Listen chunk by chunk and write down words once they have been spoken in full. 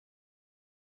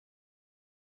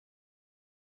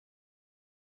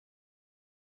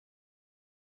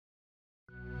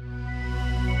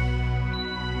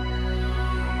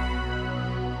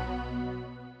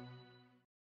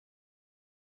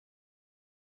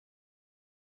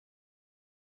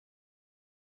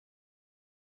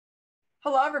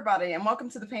Hello, everybody, and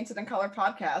welcome to the Painted in Color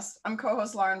podcast. I'm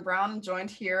co-host Lauren Brown, joined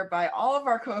here by all of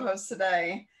our co-hosts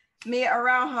today, me,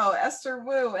 Araujo, Esther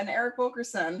Wu, and Eric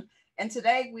Wilkerson. And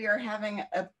today we are having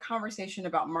a conversation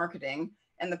about marketing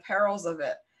and the perils of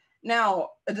it. Now,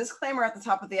 a disclaimer at the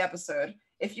top of the episode.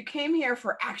 If you came here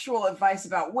for actual advice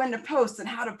about when to post and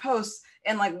how to post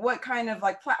and like what kind of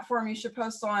like platform you should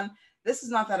post on, this is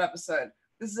not that episode.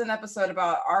 This is an episode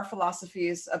about our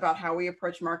philosophies, about how we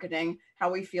approach marketing,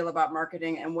 how we feel about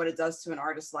marketing, and what it does to an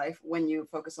artist's life when you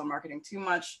focus on marketing too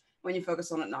much, when you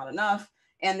focus on it not enough,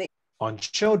 and on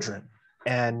children,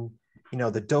 and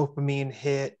the dopamine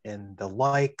hit and the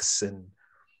likes, and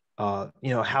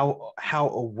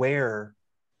how aware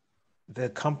the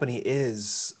company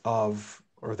is of,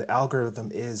 or the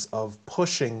algorithm is of,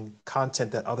 pushing content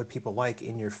that other people like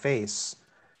in your face,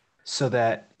 so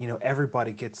that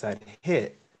everybody gets that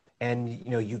hit, and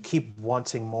you keep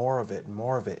wanting more of it and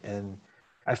more of it. And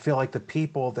I feel like the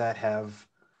people that have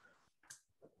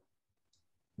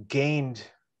gained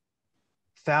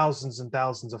thousands and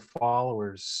thousands of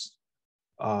followers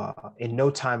in no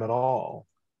time at all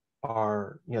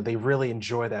are, they really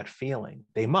enjoy that feeling.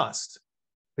 They must,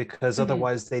 because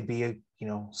otherwise they'd be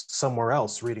somewhere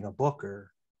else reading a book,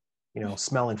 or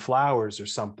smelling flowers or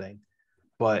something.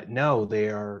 But no, they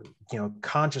are,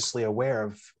 consciously aware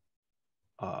of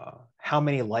how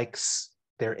many likes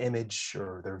their image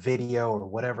or their video or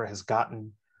whatever has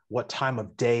gotten, what time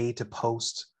of day to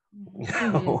post,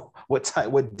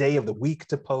 what day of the week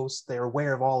to post. They're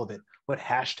aware of all of it, what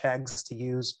hashtags to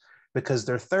use, because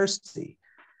they're thirsty.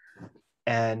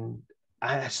 And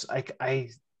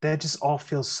that just all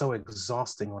feels so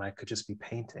exhausting when I could just be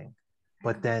painting.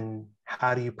 But then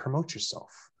how do you promote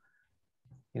yourself?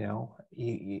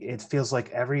 It feels like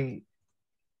every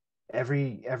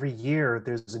year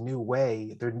there's a new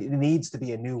way. There needs to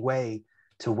be a new way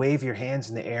to wave your hands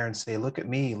in the air and say, look at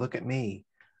me, look at me.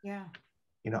 Yeah.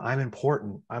 I'm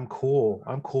important. I'm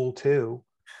cool too.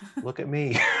 Look at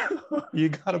me. You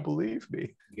gotta believe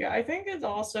me. Yeah, I think it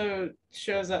also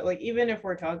shows that, like, even if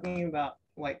we're talking about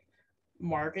like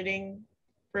marketing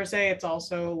per se, it's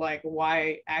also like,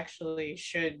 why actually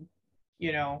should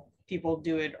people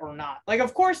do it or not? Like,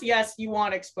 of course, yes, you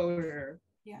want exposure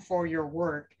for your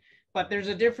work, but there's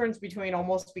a difference between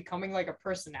almost becoming like a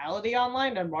personality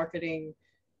online and marketing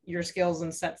your skills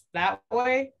and sets that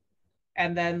way,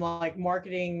 and then like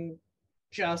marketing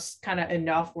just kind of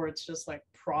enough where it's just like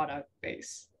product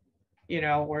based,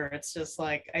 where it's just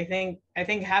like, I think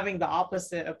having the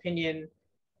opposite opinion,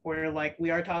 where like we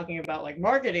are talking about like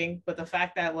marketing, but the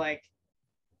fact that like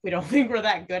we don't think we're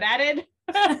that good at it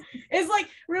is like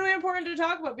really important to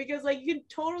talk about. Because like you can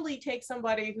totally take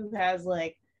somebody who has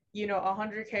like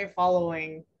 100K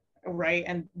following, right,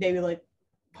 and they like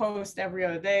post every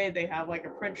other day, they have like a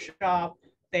print shop,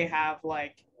 they have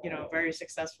like very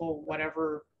successful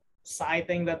whatever side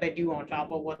thing that they do on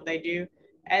top of what they do,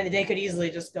 and they could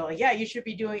easily just go like, yeah, you should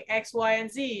be doing X, Y,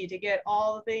 and Z to get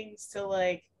all the things to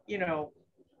like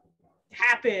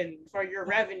happen for your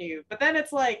revenue. But then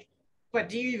it's like, but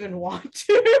do you even want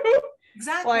to?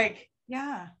 Exactly. Like,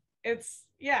 yeah, it's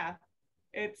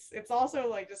also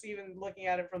like, just even looking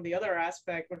at it from the other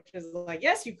aspect, which is like,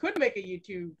 yes, you could make a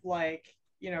YouTube like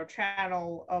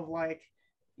channel of like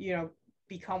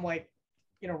become like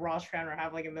Ross Tranner,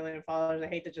 have like 1 million followers. I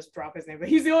hate to just drop his name, but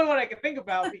he's the only one I can think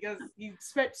about because he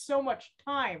spent so much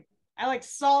time. I like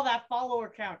saw that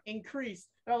follower count increase,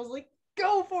 and I was like,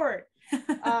 go for it.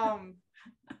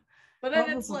 But then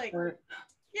it's like,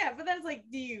 yeah, but then it's like,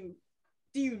 do you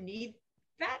need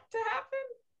that to happen?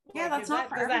 Yeah, like, that's not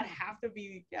does that have to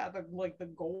be the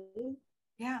goal?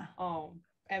 Yeah.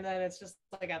 And then it's just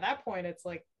like, at that point, it's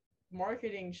like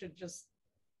marketing should just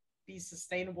be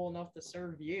sustainable enough to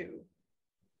serve you,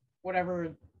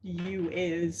 whatever you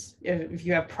is, if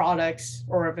you have products,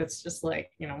 or if it's just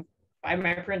like buy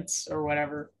my prints or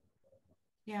whatever.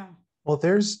 Yeah. Well,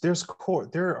 there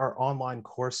are online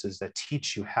courses that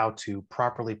teach you how to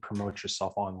properly promote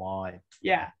yourself online.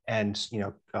 Yeah. And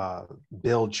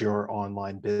build your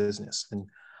online business. And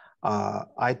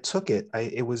I took it.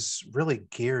 It was really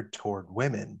geared toward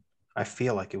women. I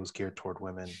feel like it was geared toward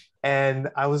women. And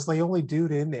I was the only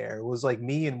dude in there. It was like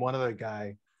me and one other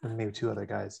guy, maybe two other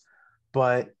guys.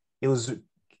 But it was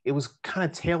kind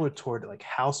of tailored toward like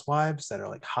housewives that are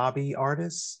like hobby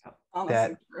artists. Honestly,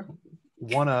 that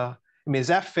want to. I mean, is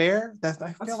that fair? I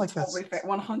feel like totally that's fair.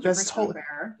 100%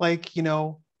 fair. Like,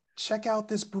 check out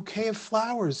this bouquet of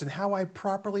flowers and how I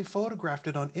properly photographed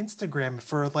it on Instagram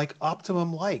for like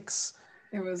optimum likes.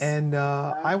 It was, and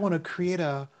I want to create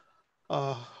I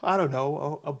don't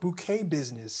know, a bouquet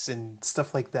business and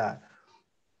stuff like that.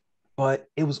 but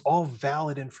it was all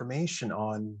valid information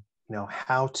on,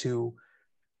 how to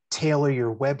tailor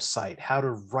your website, how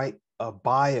to write a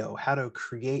bio, how to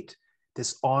create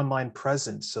this online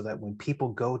presence so that when people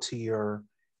go to your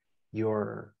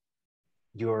your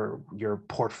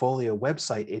portfolio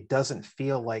website, it doesn't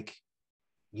feel like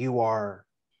you are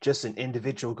just an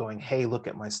individual going, hey, look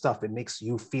at my stuff. It makes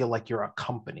you feel like you're a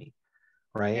company,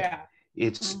 right? Yeah.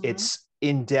 It's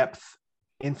in-depth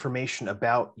information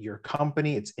about your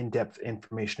company, it's in-depth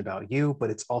information about you, but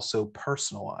it's also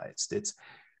personalized. It's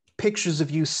pictures of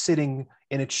you sitting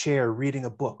in a chair reading a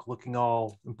book looking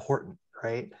all important,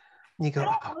 right? And you go,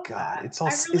 oh god,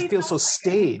 it feels so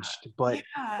staged. But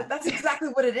But that's exactly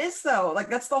what it is, though. Like,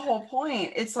 that's the whole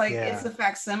point. It's like, it's yeah, the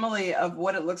facsimile of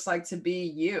what it looks like to be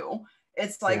you.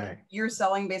 It's like yeah, you're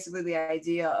selling basically the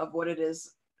idea of what it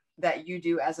is that you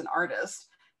do as an artist.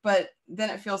 But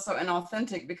then it feels so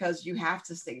inauthentic because you have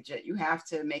to stage it. You have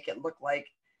to make it look like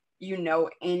you know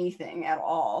anything at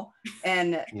all.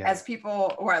 And yeah, as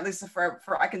people, or at least for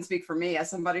I can speak for me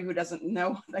as somebody who doesn't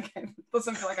know, like,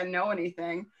 doesn't feel like I know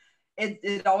anything.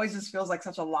 It always just feels like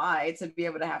such a lie to be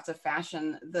able to have to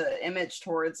fashion the image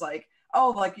towards like, oh,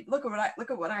 like look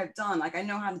at what I've done. Like, I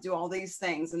know how to do all these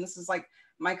things, and this is like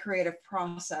my creative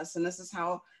process, and this is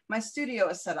how my studio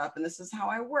is set up, and this is how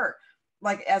I work.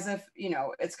 Like, as if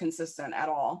it's consistent at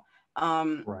all.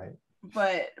 right.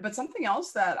 But something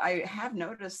else that I have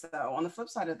noticed, though, on the flip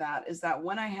side of that, is that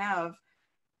when I have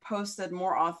posted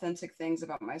more authentic things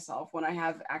about myself, when I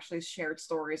have actually shared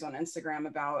stories on Instagram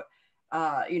about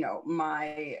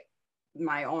my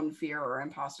own fear or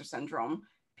imposter syndrome,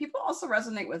 people also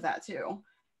resonate with that too.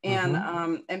 And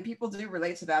Mm-hmm. and people do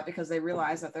relate to that because they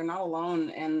realize that they're not alone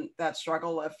in that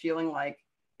struggle of feeling like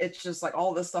it's just like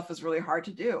all this stuff is really hard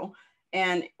to do.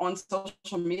 And on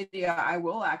social media, I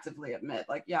will actively admit,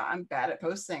 like, yeah, I'm bad at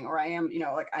posting, or I am,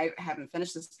 like, I haven't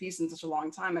finished this piece in such a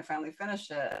long time. I finally finished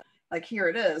it. Like, here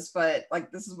it is, but like,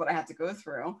 this is what I had to go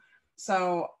through.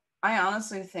 So I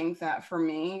honestly think that for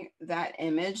me, that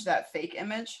image, that fake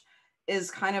image,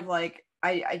 is kind of like,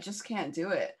 I just can't do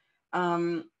it.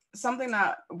 Something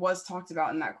that was talked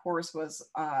about in that course was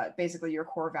basically your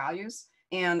core values.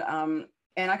 And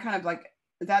I kind of like,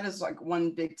 that is like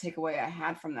one big takeaway I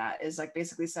had from that, is like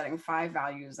basically setting 5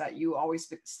 values that you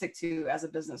always stick to as a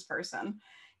business person.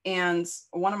 And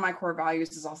one of my core values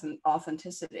is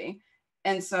authenticity.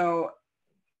 And so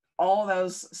all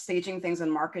those staging things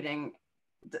in marketing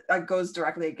goes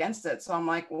directly against it. So I'm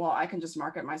like, well, I can just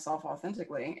market myself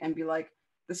authentically and be like,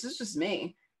 this is just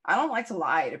me. I don't like to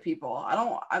lie to people.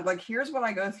 I'm like, here's what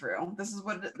I go through. This is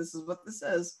what this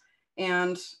is.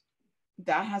 And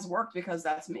that has worked because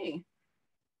that's me.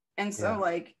 And so Yeah,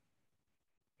 like,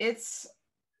 it's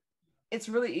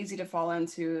really easy to fall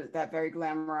into that very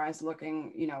glamorized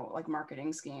looking, like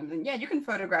marketing schemes. And yeah, you can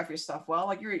photograph your stuff well.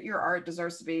 Like, your art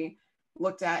deserves to be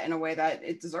looked at in a way that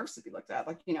it deserves to be looked at.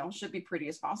 Like, should be pretty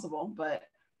as possible, but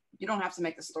you don't have to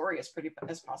make the story as pretty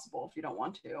as possible if you don't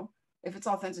want to. If it's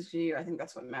authentic to you, I think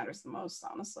that's what matters the most,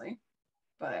 honestly.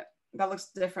 But that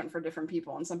looks different for different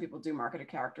people. And some people do market a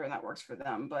character and that works for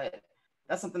them, but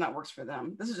that's something that works for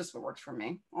them. This is just what works for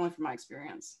me, only from my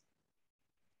experience.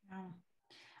 Yeah.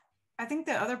 I think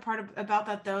the other part about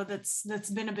that, though,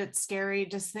 that's been a bit scary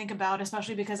to think about,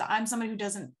 especially because I'm somebody who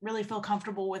doesn't really feel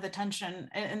comfortable with attention,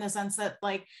 in the sense that,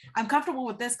 like, I'm comfortable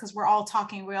with this because we're all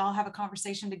talking, we all have a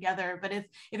conversation together. But if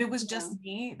it was just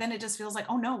me, then it just feels like,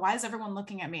 oh no, why is everyone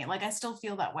looking at me? Like, I still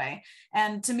feel that way.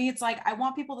 And to me, it's like, I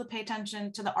want people to pay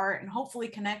attention to the art and hopefully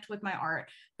connect with my art.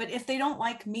 But if they don't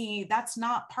like me, that's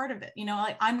not part of it.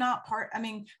 Like, I'm not part, I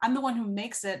mean, I'm the one who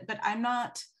makes it, but I'm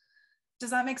not. Does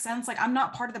that make sense? Like, I'm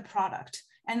not part of the product.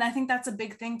 And I think that's a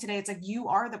big thing today. It's like, you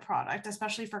are the product,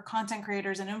 especially for content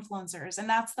creators and influencers. And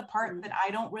that's the part that I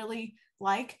don't really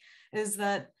like, is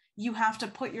that you have to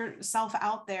put yourself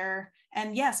out there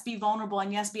and yes, be vulnerable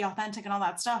and yes, be authentic and all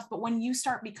that stuff. But when you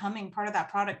start becoming part of that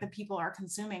product that people are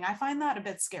consuming, I find that a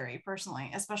bit scary personally,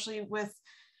 especially with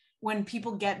when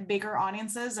people get bigger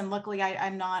audiences. And luckily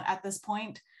I'm not at this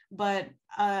point, but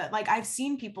like, I've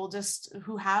seen people just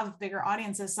who have bigger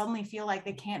audiences suddenly feel like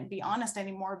they can't be honest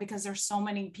anymore because there's so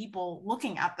many people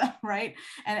looking at them, right?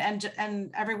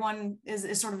 And everyone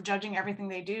is sort of judging everything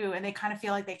they do, and they kind of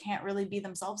feel like they can't really be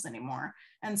themselves anymore.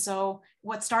 And so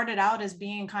what started out as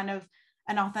being kind of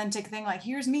an authentic thing, like,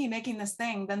 here's me making this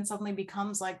thing, then suddenly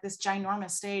becomes like this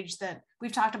ginormous stage that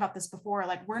we've talked about this before.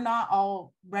 Like, we're not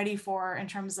all ready for, in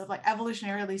terms of like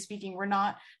evolutionarily speaking, we're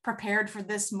not prepared for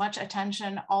this much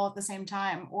attention all at the same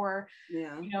time, or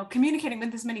communicating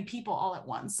with this many people all at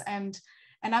once. And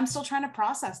I'm still trying to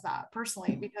process that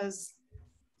personally, because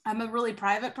I'm a really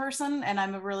private person, and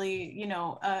I'm a really,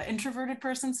 introverted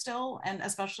person still. And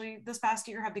especially this past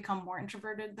year have become more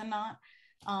introverted than not.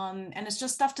 And it's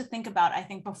just stuff to think about, I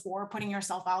think, before putting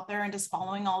yourself out there and just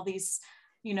following all these,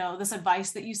 this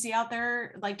advice that you see out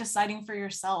there, like deciding for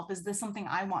yourself, is this something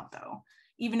I want though?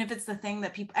 Even if it's the thing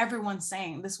that everyone's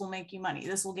saying, this will make you money,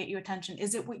 this will get you attention.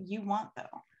 Is it what you want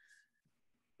though?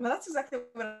 Well, that's exactly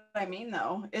what I mean,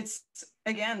 though. It's,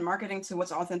 again, marketing to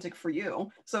what's authentic for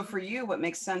you. So for you, what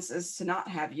makes sense is to not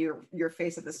have your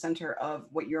face at the center of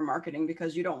what you're marketing,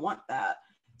 because you don't want that.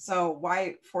 So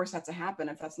why force that to happen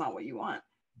if that's not what you want?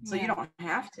 So you don't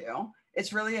have to.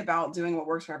 It's really about doing what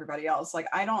works for everybody else. Like,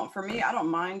 I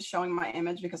don't mind showing my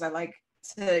image, because I like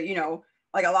to,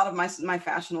 like, a lot of my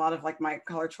fashion, a lot of like my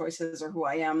color choices or who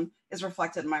I am is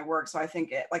reflected in my work. So I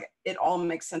think it all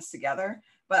makes sense together.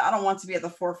 But I don't want to be at the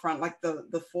forefront, like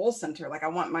the full center. Like, I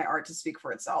want my art to speak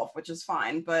for itself, which is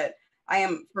fine. But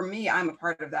I'm a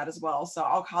part of that as well. So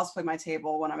I'll cosplay my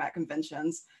table when I'm at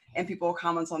conventions, and people will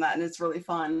comment on that, and it's really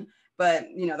fun. But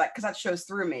because that shows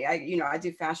through me. I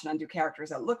do fashion, I do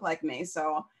characters that look like me.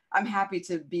 So I'm happy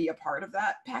to be a part of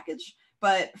that package.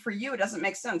 But for you, it doesn't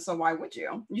make sense. So why would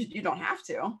you? You don't have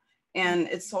to. And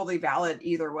it's totally valid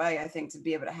either way, I think, to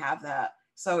be able to have that.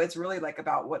 So it's really like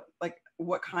about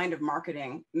what kind of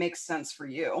marketing makes sense for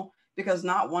you, because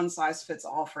not one size fits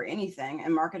all for anything.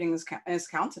 And marketing is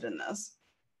counted in this.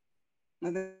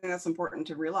 I think that's important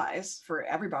to realize for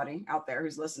everybody out there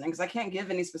who's listening, because I can't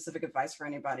give any specific advice for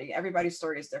anybody. Everybody's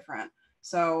story is different.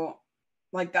 So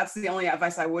like, that's the only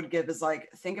advice I would give, is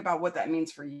like, think about what that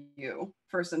means for you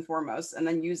first and foremost, and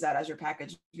then use that as your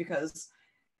package. Because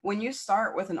when you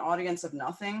start with an audience of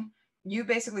nothing, you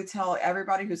basically tell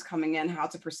everybody who's coming in how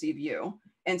to perceive you.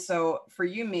 And so for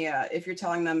you, Mia, if you're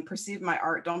telling them, perceive my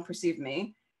art, don't perceive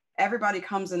me, everybody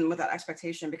comes in with that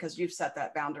expectation, because you've set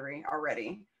that boundary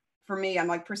already. For me, I'm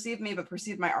like, perceive me, but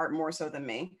perceive my art more so than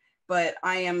me. But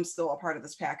I am still a part of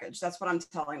this package. That's what I'm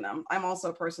telling them. I'm also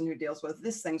a person who deals with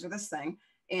this thing,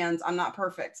 and I'm not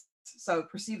perfect. So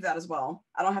perceive that as well.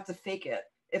 I don't have to fake it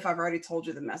if I've already told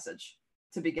you the message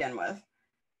to begin with.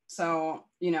 So,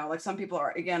 like, some people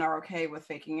are okay with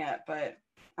faking it, but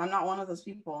I'm not one of those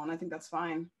people, and I think that's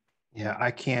fine. Yeah,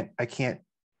 I can't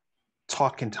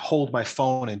talk and hold my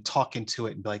phone and talk into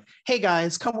it and be like, hey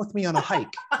guys, come with me on a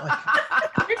hike. Like,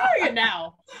 you're doing it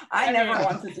now. I never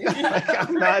want to do that. Like,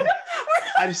 I'm not,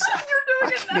 I just, you're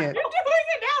doing I it now. can't. You're doing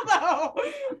it now, though.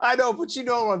 I know, but you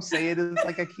know what I'm saying. It's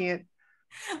like, I can't.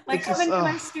 Like, come into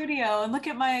my studio and look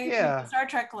at my Star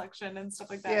Trek collection and stuff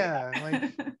like that. Yeah,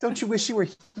 like, don't you wish you were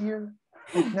here?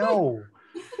 Like, no.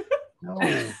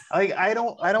 Like, I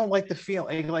don't like the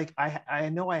feeling. Like, I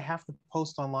know I have to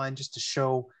post online just to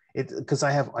show it, because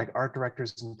I have like art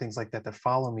directors and things like that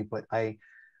follow me, but I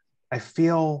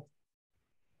feel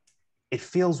it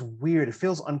feels weird. It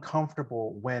feels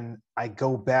uncomfortable when I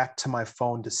go back to my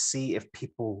phone to see if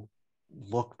people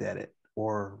looked at it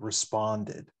or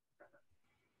responded.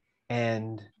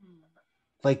 And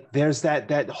like, there's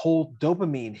that whole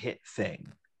dopamine hit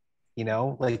thing,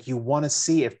 like, you want to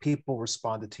see if people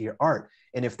responded to your art.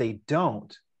 And if they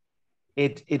don't,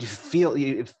 it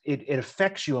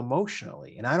affects you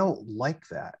emotionally. And I don't like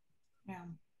that.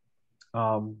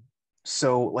 Yeah.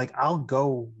 So like, I'll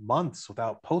go months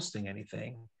without posting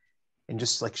anything and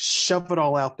just like shove it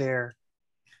all out there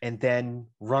and then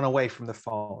run away from the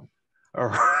phone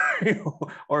or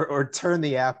or turn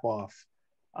the app off.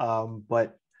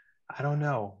 But I don't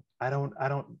know. I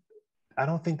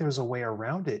don't think there's a way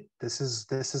around it. This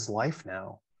is life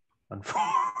now,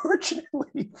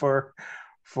 unfortunately, for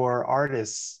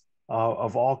artists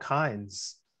of all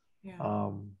kinds.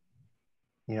 Yeah.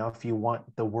 If you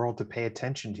want the world to pay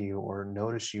attention to you or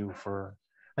notice you for,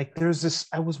 like,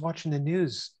 I was watching the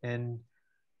news, and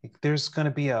like, there's going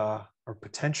to be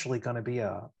potentially going to be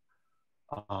a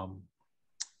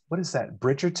what is that,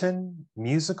 Bridgerton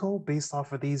musical based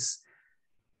off of these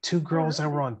two girls that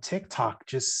were on TikTok,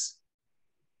 just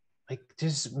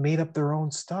made up their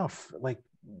own stuff, like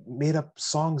made up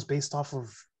songs based off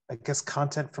of, I guess,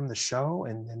 content from the show.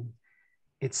 And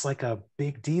it's like a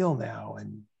big deal now.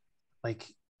 And like,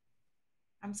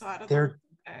 I'm so out of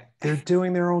they're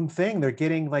doing their own thing. They're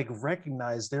getting like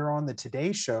recognized. They're on the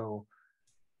Today Show,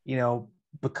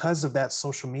 because of that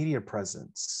social media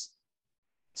presence.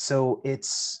 So it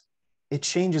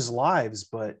changes lives,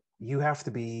 but you have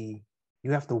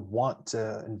to want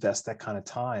to invest that kind of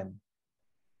time.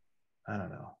 I don't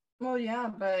know. Well, yeah,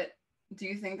 but do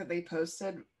you think that they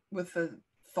posted with the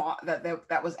thought that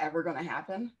that was ever going to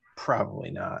happen?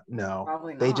 Probably not. No.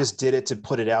 Probably not. They just did it to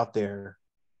put it out there.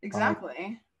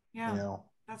 Exactly. Yeah.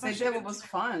 They did what was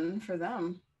fun for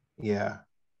them. Yeah.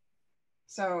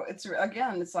 So it's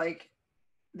again, it's like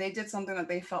they did something that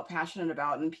they felt passionate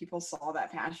about, and people saw that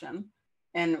passion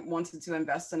and wanted to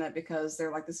invest in it because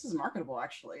they're like, this is marketable,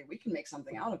 actually. We can make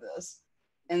something out of this.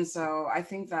 And so I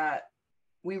think that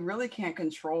we really can't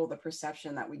control the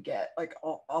perception that we get. Like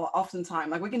oftentimes,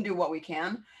 like we can do what we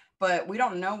can, but we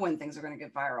don't know when things are going to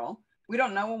get viral. We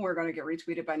don't know when we're going to get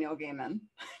retweeted by Neil Gaiman.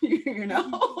 You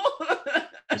know,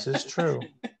 This is true.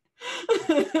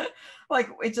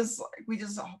 Like we just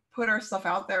put our stuff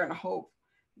out there and hope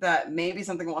that maybe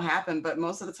something will happen, but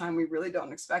most of the time we really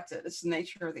don't expect it. It's the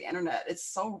nature of the internet. It's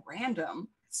so random.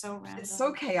 It's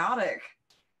so chaotic,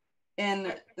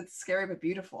 and it's scary but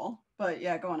beautiful. But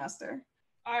yeah, go on, Esther.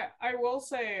 I will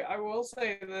say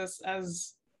this,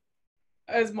 as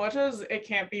much as it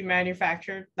can't be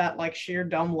manufactured, that like sheer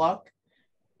dumb luck,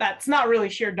 that's not really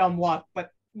sheer dumb luck, but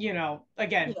you know,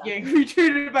 again, getting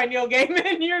retweeted by Neil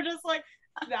Gaiman, you're just like,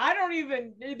 I don't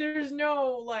even, there's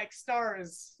no like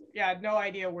stars. Yeah, no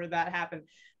idea where that happened.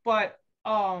 But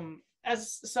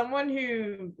as someone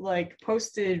who like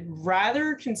posted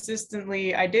rather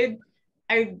consistently, I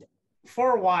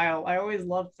for a while, I always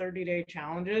loved 30-day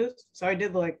challenges. So I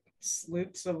did like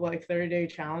sleuths of like 30-day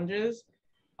challenges.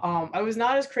 I was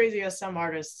not as crazy as some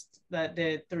artists that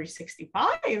did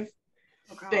 365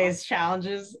 days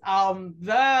challenges.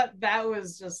 That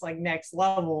was just like next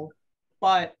level.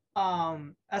 But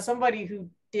as somebody who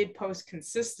did post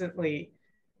consistently,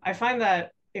 I find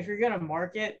that if you're gonna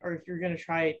market, or if you're gonna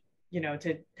try, you know,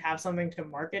 to have something to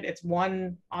market, it's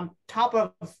one, on top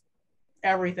of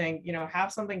everything, you know,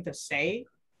 have something to say.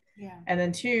 Yeah. And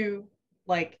then two,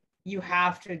 like you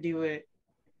have to do it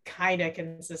kind of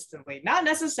consistently, not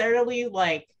necessarily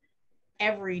like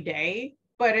every day,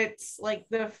 but it's like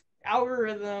the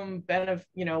algorithm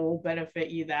will benefit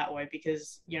you that way,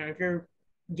 because you know, if you're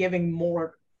giving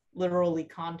more literally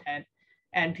content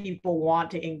and people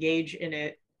want to engage in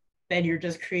it, then you're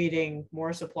just creating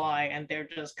more supply, and they're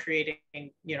just creating,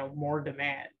 you know, more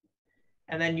demand,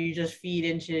 and then you just feed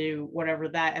into whatever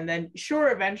that, and then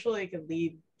sure, eventually it could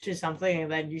lead to something,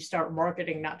 and then you start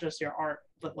marketing not just your art,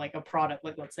 but like a product,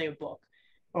 like let's say a book,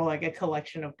 or like a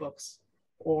collection of books,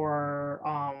 or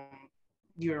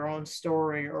your own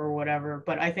story or whatever.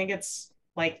 But I think it's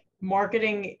like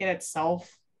marketing in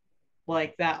itself,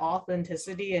 like that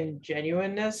authenticity and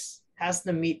genuineness has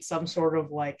to meet some sort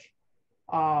of like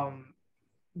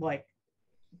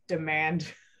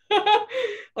demand.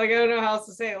 Like I don't know how else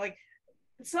to say it. Like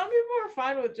some people are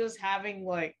fine with just having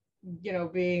like, you know,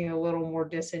 being a little more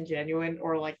disingenuous,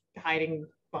 or like hiding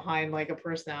behind like a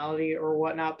personality or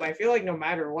whatnot. But I feel like no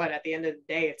matter what, at the end of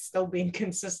the day, it's still being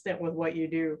consistent with what you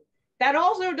do. That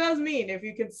also does mean if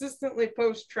you consistently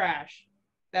post trash,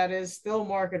 that is still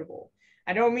marketable.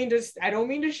 I don't mean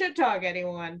to shit talk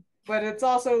anyone, but it's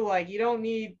also like, you don't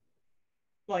need,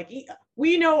 like,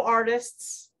 we know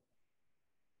artists,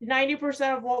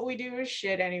 90% of what we do is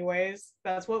shit anyways.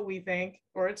 That's what we think,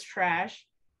 or it's trash.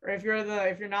 Or if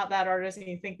you're not that artist and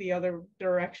you think the other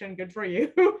direction, good for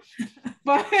you.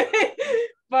 but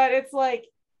it's like,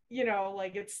 you know,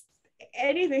 like it's,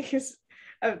 anything is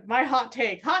my hot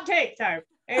take time.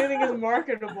 Anything is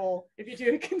marketable if you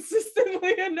do it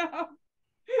consistently enough.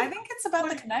 I think it's about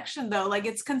the connection though. Like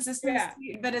it's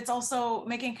consistency, but it's also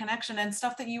making connection, and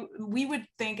stuff that we would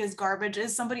think is garbage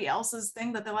is somebody else's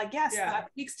thing that they're like, yes, that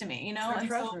speaks to me, you know? And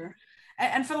treasure.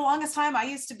 And for the longest time, I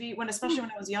used to be, especially when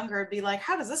I was younger, it'd be like,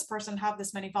 how does this person have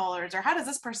this many followers? Or how does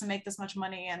this person make this much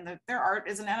money? And their art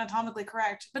isn't anatomically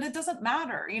correct, but it doesn't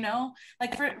matter, you know?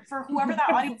 Like for whoever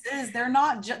that audience is, they're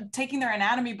not taking their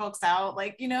anatomy books out,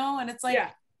 like, you know? And it's like,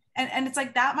 and it's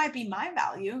like, that might be my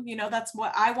value, you know, that's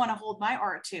what I want to hold my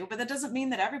art to, but that doesn't mean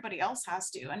that everybody else has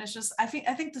to. And it's just, I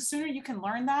think the sooner you can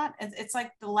learn that, it's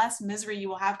like the less misery you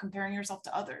will have comparing yourself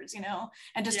to others, you know,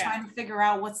 and just trying to figure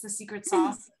out what's the secret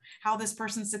sauce, how this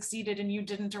person succeeded and you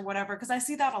didn't, or whatever. Cause I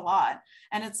see that a lot.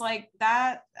 And it's like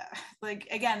that, like,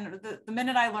 again, the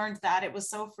minute I learned that, it was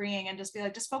so freeing, and just be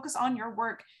like, just focus on your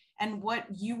work and what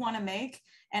you want to make,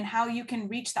 and how you can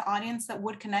reach the audience that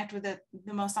would connect with it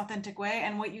the most authentic way.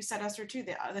 And what you said, Esther, too,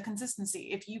 the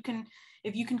consistency. If you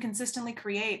can consistently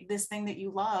create this thing that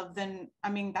you love, then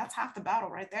I mean, that's half the battle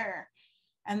right there.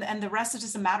 And the rest is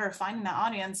just a matter of finding that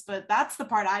audience. But that's the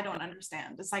part I don't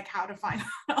understand. It's like how to find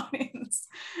an audience.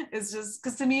 It's just,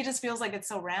 because to me, it just feels like it's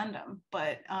so random.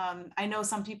 But I know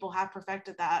some people have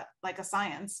perfected that like a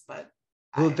science, but.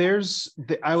 Well,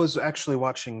 I was actually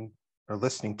watching or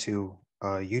listening to a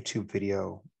YouTube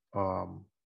video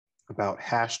about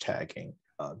hashtagging.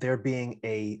 There being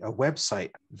a website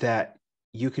that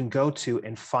you can go to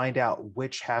and find out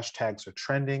which hashtags are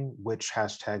trending, which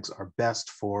hashtags are best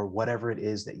for whatever it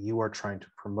is that you are trying to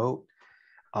promote.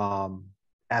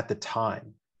 at the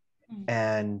time,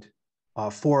 and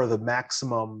for the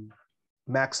maximum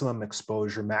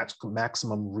exposure,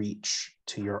 maximum reach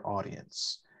to your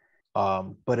audience.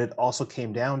 But it also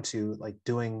came down to like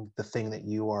doing the thing that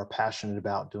you are passionate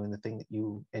about, doing the thing that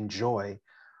you enjoy,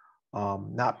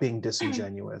 not being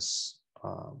disingenuous,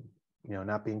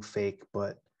 not being fake,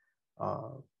 but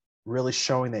really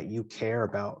showing that you care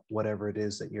about whatever it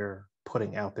is that you're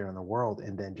putting out there in the world,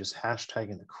 and then just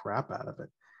hashtagging the crap out of it.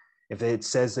 If it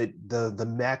says that the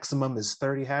maximum is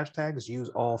 30 hashtags, use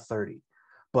all 30.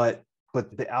 But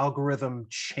the algorithm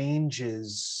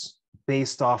changes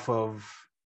based off of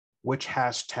which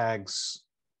hashtags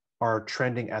are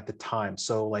trending at the time.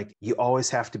 So like you always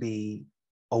have to be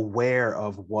aware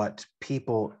of what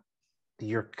people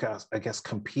you're, I guess,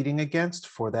 competing against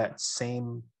for that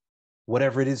same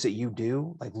whatever it is that you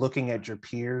do, like looking at your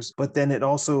peers. But then you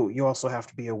also have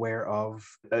to be aware of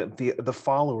the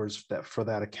followers that for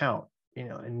that account,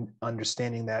 and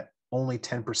understanding that only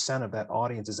 10% of that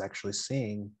audience is actually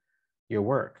seeing your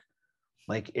work.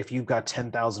 Like if you've got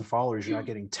 10,000 followers, you're not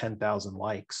getting 10,000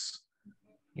 likes.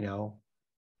 You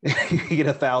get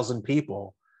 1,000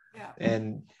 people,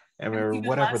 and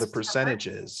whatever the percentage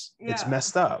is, it's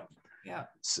messed up. Yeah.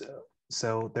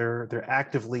 So they're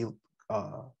actively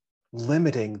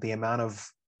limiting the amount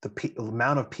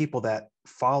of people that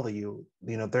follow you.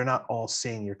 They're not all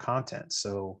seeing your content.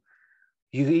 So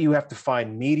you have to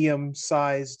find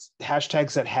medium-sized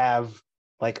hashtags that have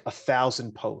like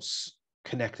 1,000 posts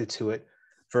connected to it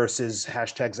versus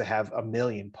hashtags that have 1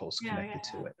 million posts connected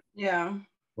to it. Yeah.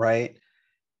 Right.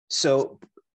 So,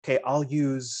 okay, I'll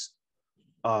use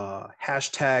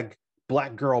hashtag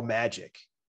Black Girl Magic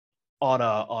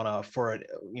for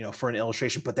an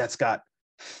illustration, but that's got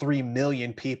 3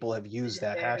 million people have used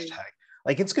that hashtag.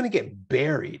 Like it's going to get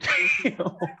buried,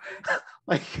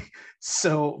 like,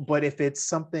 so, but if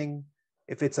it's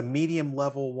a medium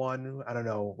level one, I don't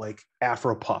know, like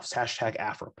Afro Puffs, hashtag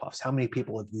Afro Puffs, how many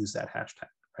people have used that hashtag,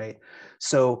 right?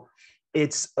 So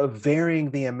it's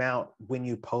varying the amount when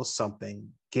you post something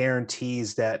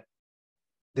guarantees that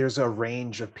there's a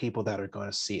range of people that are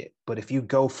going to see it. But if you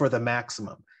go for the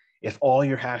maximum, if all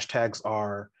your hashtags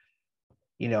are,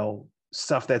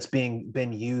 stuff that's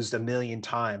been used 1 million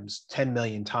times, 10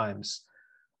 million times,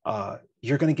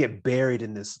 you're going to get buried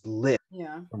in this list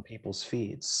from people's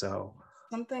feeds. So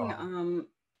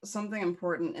something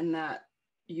important in that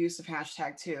use of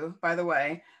hashtag too, by the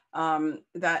way,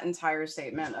 that entire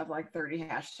statement of like 30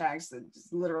 hashtags that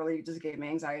literally just gave me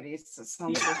anxiety.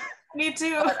 Me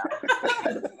too.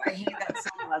 I hate that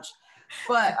so much.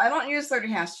 But I don't use 30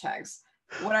 hashtags.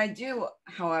 What I do,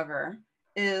 however,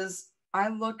 is I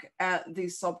look at the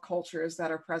subcultures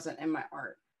that are present in my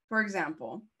art. For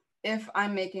example, if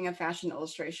I'm making a fashion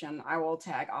illustration, I will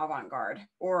tag avant-garde,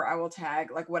 or I will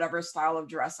tag like whatever style of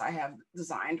dress I have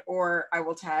designed, or I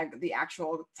will tag the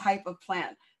actual type of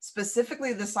plant,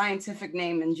 specifically the scientific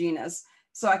name and genus,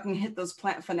 so I can hit those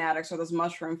plant fanatics or those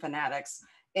mushroom fanatics.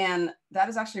 And that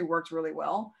has actually worked really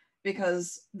well,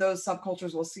 because those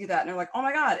subcultures will see that and they're like, oh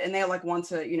my God. And they like want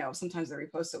to, sometimes they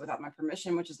repost it without my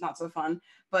permission, which is not so fun.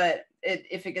 But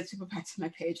if it gets people back to my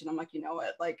page and I'm like, you know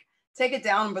what, like take it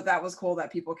down, but that was cool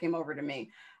that people came over to me.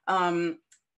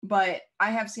 But I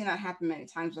have seen that happen many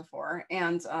times before.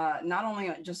 And not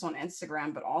only just on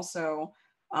Instagram, but also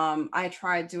I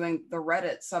tried doing the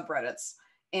Reddit subreddits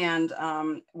and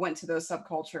went to those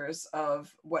subcultures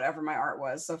of whatever my art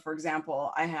was. So for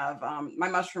example, I have my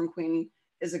Mushroom Queen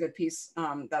is a good piece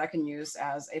that I can use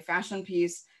as a fashion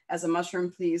piece, as a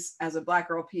mushroom piece, as a Black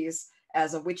girl piece,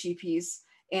 as a witchy piece,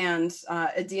 and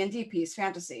a D&D piece,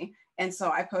 fantasy. And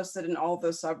so I posted in all of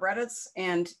those subreddits,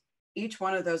 and each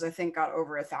one of those I think got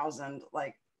over 1,000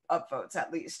 like upvotes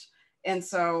at least. And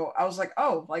so I was like,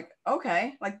 oh, like,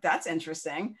 okay, like that's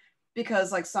interesting,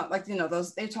 because like some, like,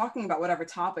 those, they're talking about whatever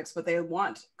topics, but they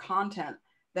want content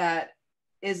that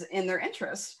is in their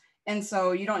interest. And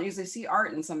so you don't usually see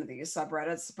art in some of these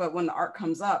subreddits, but when the art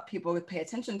comes up, people would pay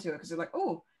attention to it because they're like,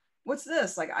 oh, what's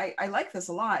this? Like, I like this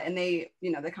a lot. And they,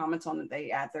 they comment on it,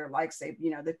 they add their likes, they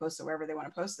post it wherever they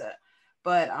want to post it.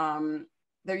 But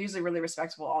they're usually really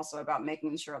respectful also about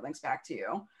making sure it links back to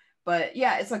you. But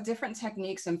yeah, it's like different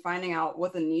techniques and finding out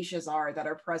what the niches are that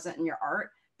are present in your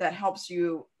art that helps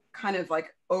you kind of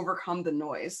like overcome the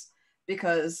noise.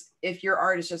 Because if your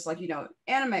art is just like,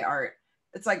 anime art,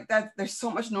 it's like that there's so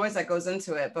much noise that goes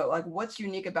into it, but like what's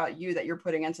unique about you that you're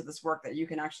putting into this work that you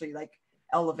can actually like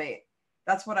elevate?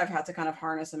 That's what I've had to kind of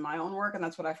harness in my own work, and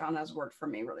that's what I found has worked for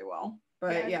me really well.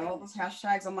 But yeah, all those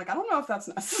hashtags, I'm like, I don't know if that's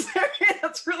necessary.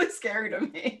 That's really scary to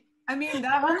me. I mean,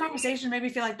 that whole conversation made me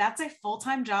feel like that's a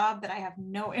full-time job that I have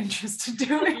no interest in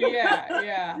doing.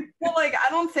 Yeah. Well, like, I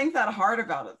don't think that hard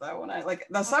about it though. When I like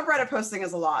the subreddit posting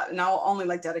is a lot, and I'll only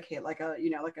like dedicate like a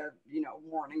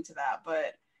warning to that.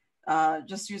 But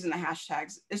just using the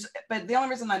hashtags is. But the only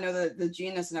reason I know the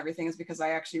genus and everything is because I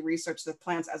actually research the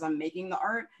plants as I'm making the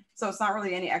art. So it's not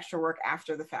really any extra work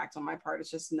after the fact on my part.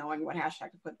 It's just knowing what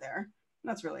hashtag to put there.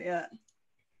 That's really it.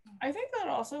 I think that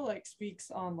also like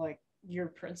speaks on like your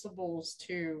principles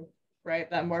too, right?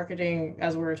 That marketing,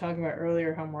 as we were talking about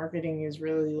earlier, how marketing is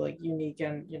really like unique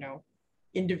and, you know,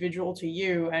 individual to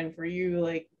you. And for you,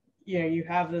 like, you know, you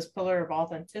have this pillar of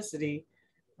authenticity,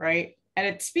 right? And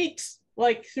it speaks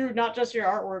like through not just your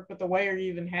artwork, but the way you're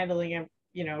even handling it,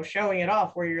 you know, showing it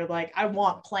off, where you're like, I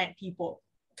want plant people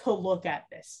to look at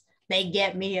this. They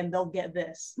get me and they'll get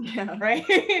this. Yeah. Right.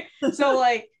 So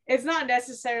like, it's not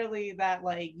necessarily that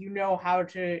like, you know, how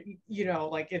to, you know,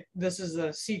 like if this is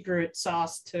a secret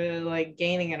sauce to like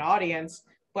gaining an audience,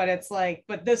 but it's like,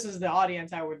 but this is the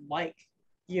audience I would like,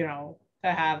 you know,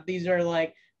 to have. These are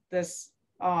like this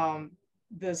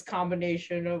this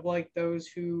combination of like those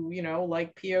who, you know,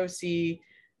 like POC,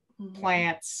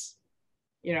 plants,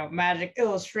 you know, magic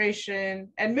illustration,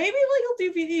 and maybe like a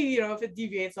DVD, you know, if it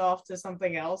deviates off to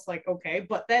something else, like, okay,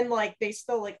 but then like they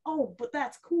still like, oh, but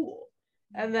that's cool.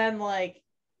 And then like,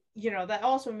 you know, that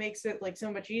also makes it like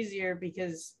so much easier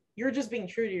because you're just being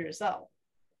true to yourself.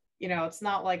 You know, it's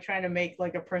not like trying to make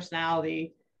like a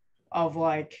personality of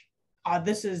like,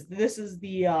 this is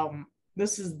the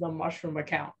mushroom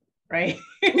account, right?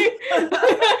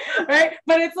 Right,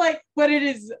 but it's like, but it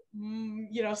is,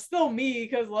 you know, still me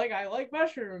because like I like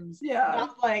mushrooms. Yeah.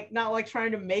 Not like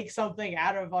trying to make something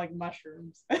out of like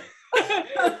mushrooms.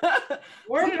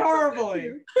 Worded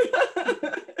horribly.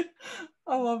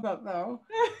 I love that though.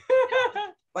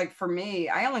 Like for me,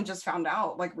 I only just found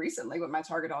out like recently what my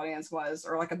target audience was,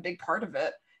 or like a big part of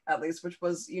it at least, which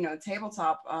was, you know,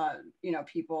 tabletop, you know,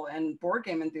 people and board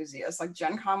game enthusiasts. Like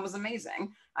Gen Con was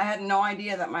amazing. I had no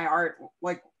idea that my art,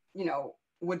 like, you know,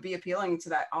 would be appealing to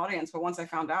that audience. But once I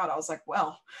found out, I was like,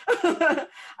 well,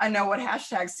 I know what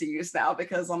hashtags to use now,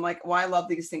 because I'm like, well, I love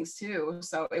these things too.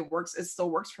 So it works. It still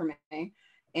works for me.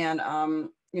 And,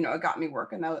 you know, it got me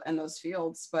work in those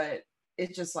fields, but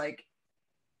it's just like,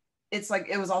 it's like,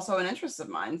 it was also an interest of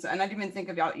mine. So, and I didn't even think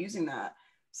about using that.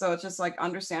 So it's just like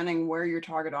understanding where your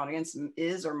target audience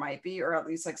is or might be, or at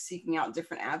least like seeking out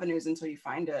different avenues until you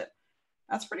find it.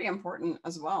 That's pretty important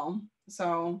as well.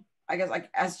 So I guess like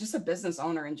as just a business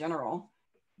owner in general,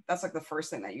 that's like the first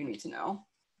thing that you need to know.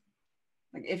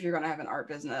 Like if you're going to have an art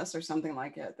business or something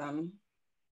like it, then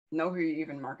know who you're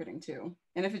even marketing to.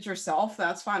 And if it's yourself,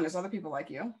 that's fine. There's other people like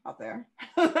you out there.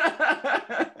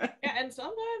 Yeah, and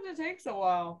sometimes it takes a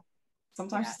while.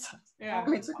 Sometimes yeah. I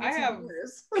mean, it took me 2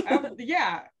 years.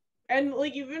 Yeah, and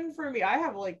like even for me, I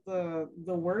have like the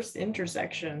worst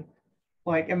intersection,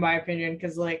 like in my opinion,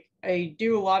 because like I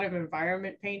do a lot of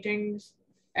environment paintings,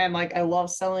 and like I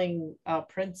love selling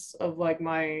prints of like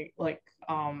my like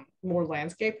more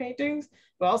landscape paintings,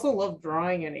 but I also love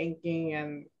drawing and inking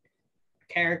and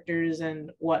characters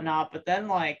and whatnot. But then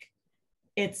like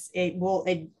it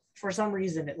for some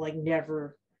reason it like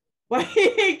never like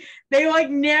they like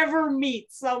never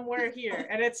meet somewhere here,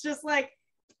 and it's just like,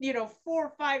 you know, 4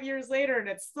 or 5 years later, and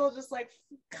it's still just like,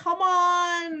 come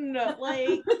on,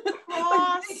 like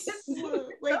cross,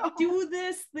 like do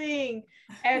this thing.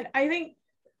 And I think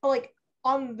like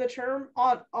on the term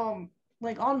on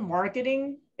like on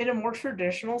marketing in a more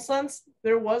traditional sense,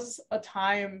 there was a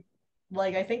time,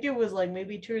 like I think it was like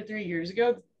maybe 2 or 3 years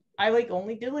ago, I like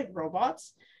only did like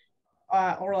robots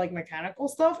or like mechanical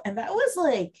stuff, and that was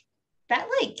like that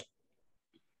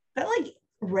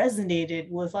resonated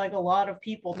with like a lot of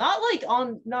people,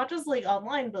 not just like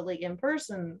online, but like in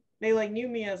person. They like knew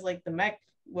me as like the mech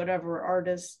whatever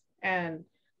artist, and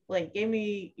like gave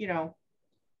me, you know,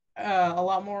 a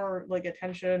lot more like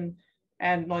attention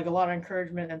and like a lot of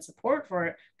encouragement and support for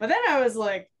it. But then I was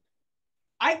like,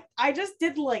 I just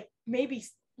did like maybe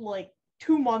like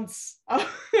 2 months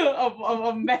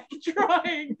of mech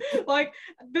drawing. Like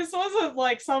this wasn't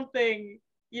like something,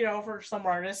 you know, for some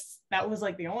artists that was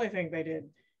like the only thing they did,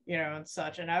 you know, and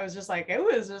such. And I was just like, it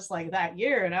was just like that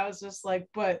year, and I was just like,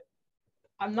 but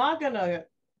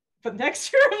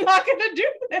next year I'm not gonna do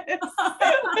this.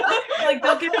 Like,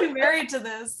 don't get too married to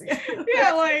this.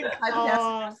 Yeah, like I cast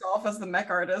myself as the mech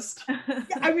artist.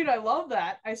 I mean, I love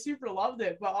that. I super loved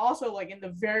it, but also like in the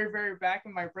very, very back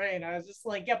of my brain, I was just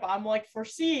like, yeah, but I'm like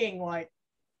foreseeing like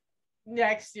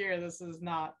next year this is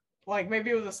not, like, maybe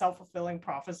it was a self-fulfilling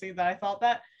prophecy that I thought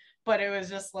that, but it was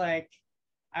just like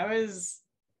I was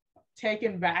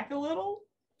taken back a little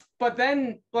but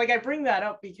then like I bring that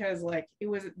up because like it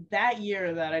was that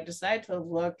year that I decided to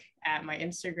look at my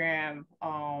Instagram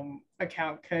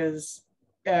account, because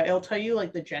it'll tell you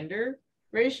like the gender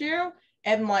ratio,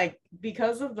 and like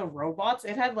because of the robots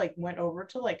it had like went over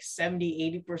to like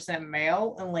 70-80%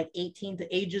 male and like 18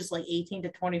 to ages like 18 to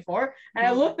 24, and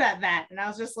I looked at that and I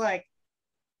was just like,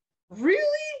 really?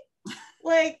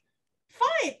 Like,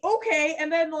 fine, okay.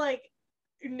 And then like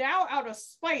now out of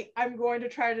spite I'm going to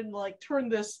try to like turn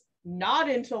this not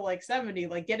into like 70,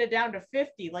 like get it down to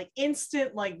 50, like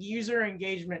instant like user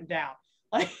engagement down,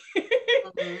 like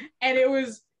and it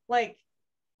was like,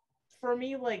 for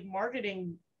me, like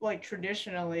marketing like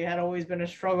traditionally had always been a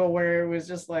struggle, where it was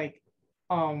just like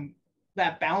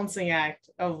that balancing act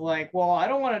of like, well, I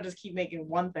don't want to just keep making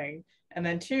one thing, and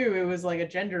then two, it was like a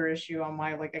gender issue on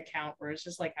my like account where it's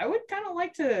just like I would kind of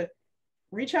like to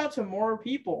reach out to more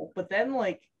people, but then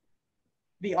like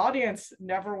the audience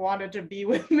never wanted to be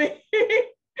with me.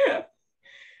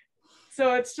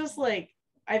 So it's just like,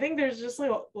 I think there's just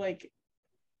like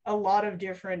a lot of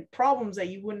different problems that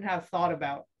you wouldn't have thought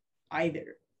about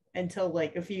either until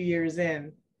like a few years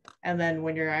in, and then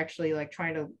when you're actually like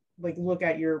trying to like look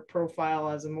at your profile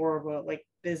as a more of a like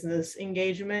business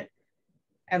engagement,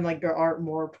 and like there are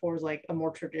more towards like a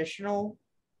more traditional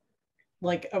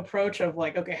like approach of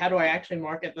like, okay, how do I actually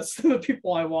market this to the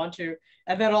people I want to?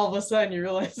 And then all of a sudden you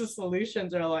realize the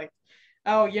solutions are like,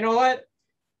 oh, you know what,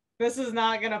 this is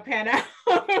not gonna pan out.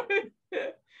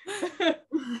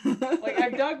 Like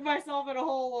I've dug myself in a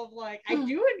hole of like, I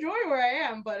do enjoy where I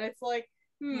am, but it's like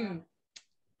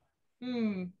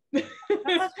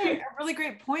That's actually a really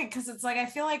great point, because it's like I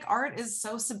feel like art is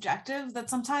so subjective that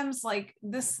sometimes like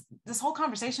this whole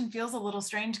conversation feels a little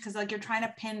strange, because like you're trying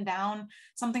to pin down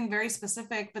something very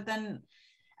specific, but then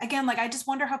again, like I just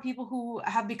wonder how people who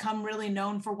have become really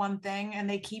known for one thing and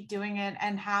they keep doing it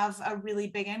and have a really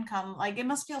big income, like it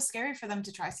must feel scary for them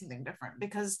to try something different,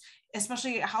 because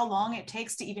especially how long it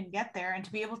takes to even get there and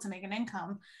to be able to make an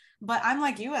income. But I'm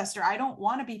like you, Esther, I don't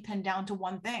want to be pinned down to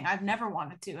one thing. I've never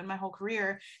wanted to in my whole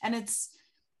career. And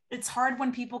it's hard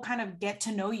when people kind of get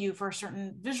to know you for a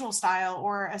certain visual style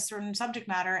or a certain subject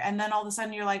matter, and then all of a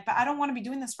sudden you're like, but I don't want to be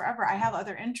doing this forever, I have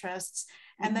other interests.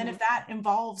 And then if that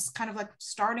involves kind of like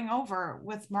starting over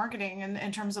with marketing and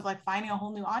in terms of like finding a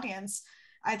whole new audience,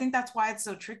 I think that's why it's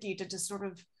so tricky to just sort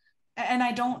of, and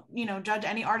I don't, judge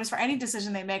any artist for any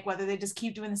decision they make, whether they just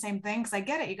keep doing the same thing, because I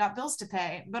get it, you got bills to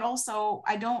pay, but also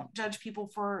I don't judge people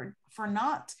for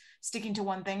not sticking to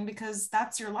one thing, because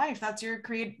that's your life, that's your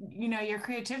your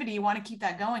creativity, you want to keep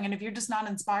that going. And if you're just not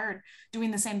inspired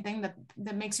doing the same thing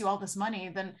that makes you all this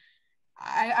money, then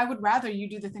I would rather you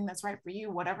do the thing that's right for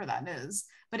you, whatever that is.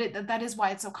 But that is why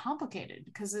it's so complicated,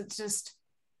 because it's just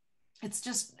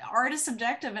art is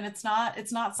subjective, and it's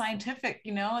not scientific.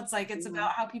 It's like it's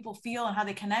about how people feel and how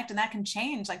they connect, and that can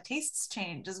change, like tastes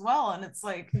change as well. And it's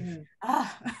like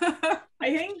I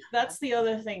think that's the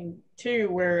other thing too,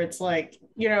 where it's like,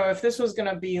 if this was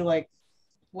gonna be like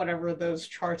whatever those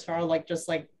charts are, like just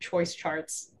like choice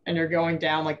charts, and you're going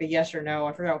down like the yes or no,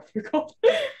 I forgot what they're called.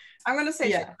 I'm gonna say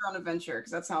choose your own adventure,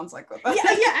 because that sounds like what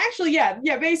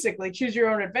basically choose your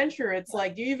own adventure. It's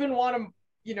like, do you even want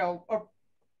to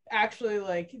actually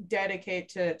like dedicate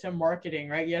to marketing,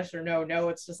 right? Yes or no. No,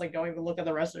 it's just like don't even look at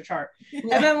the rest of the chart.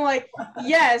 And then like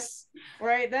yes,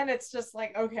 right, then it's just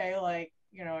like, okay, like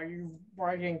are you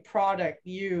marketing product,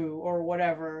 you or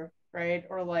whatever, right?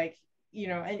 Or like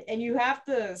and you have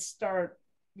to start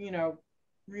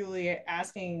really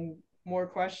asking more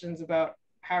questions about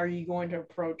how are you going to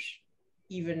approach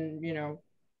even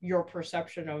your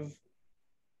perception of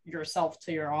yourself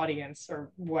to your audience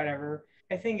or whatever.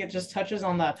 I think it just touches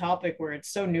on that topic where it's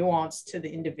so nuanced to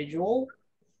the individual,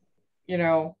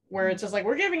 where it's just like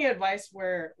we're giving you advice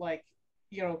where like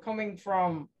coming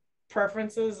from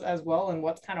preferences as well and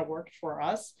what's kind of worked for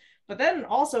us. But then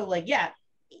also like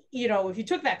if you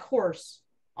took that course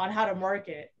on how to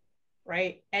market,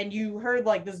 right, and you heard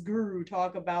like this guru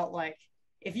talk about like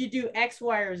if you do X,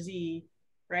 Y, or Z,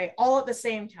 right, all at the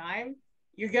same time,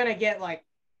 you're gonna get like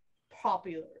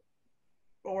popular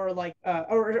or like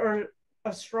or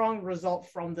a strong result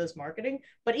from this marketing.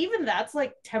 But even that's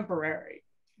like temporary,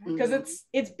 because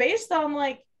it's based on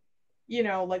like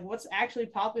like what's actually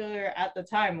popular at the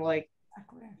time. Like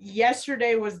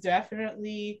yesterday was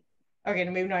definitely okay,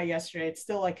 maybe not yesterday, it's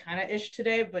still like kind of ish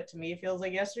today, but to me it feels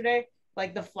like yesterday,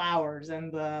 like the flowers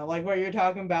and the like what you're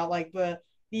talking about, like the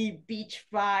beach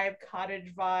vibe,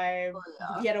 cottage vibe,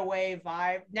 getaway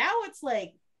vibe. Now it's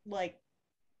like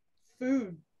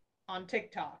food on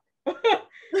TikTok,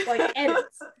 like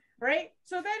edits, right?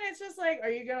 So then it's just like, are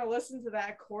you gonna listen to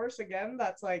that course again?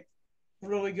 That's like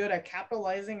really good at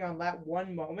capitalizing on that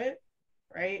one moment,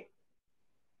 right?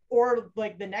 Or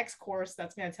like the next course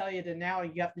that's going to tell you that now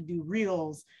you have to do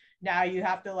reels. Now you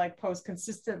have to like post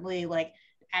consistently, like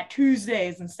at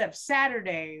Tuesdays instead of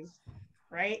Saturdays,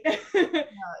 right? Yeah,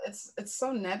 it's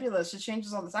so nebulous. It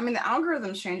changes all the time. I mean, the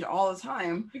algorithms change all the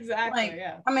time. Exactly. Like,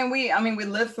 Yeah. I mean, we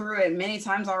lived through it many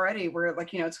times already. Where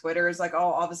like, Twitter is like, oh,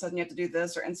 all of a sudden you have to do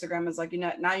this, or Instagram is like,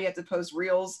 now you have to post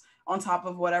reels on top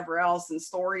of whatever else, and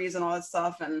stories and all that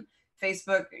stuff. And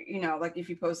Facebook, like if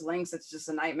you post links, it's just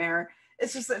a nightmare.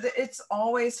 It's just it's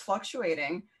always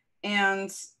fluctuating,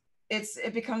 and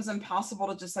it becomes impossible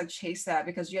to just like chase that,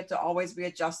 because you have to always be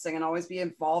adjusting and always be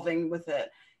evolving with it.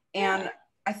 And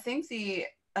I think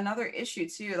another issue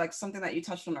too, like something that you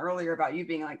touched on earlier about you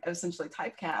being like essentially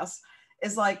typecast,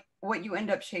 is like what you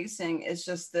end up chasing is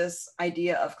just this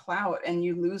idea of clout, and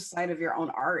you lose sight of your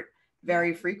own art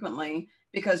very frequently,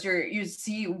 because you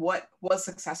see what was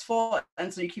successful,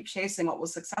 and so you keep chasing what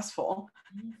was successful.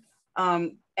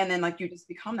 And then like you just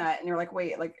become that, and you're like,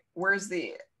 wait, like where's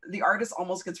the artist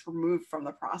almost gets removed from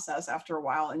the process after a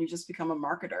while, and you just become a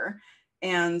marketer.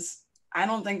 And I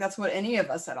don't think that's what any of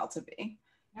us set out to be.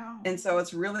 No. And so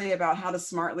it's really about how to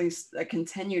smartly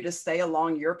continue to stay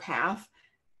along your path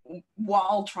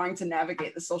while trying to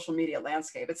navigate the social media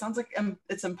landscape. It sounds like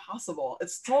it's impossible.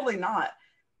 It's totally not,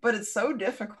 but it's so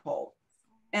difficult.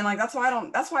 And like that's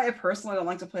why I personally don't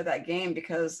like to play that game,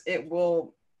 because it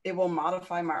will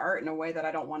modify my art in a way that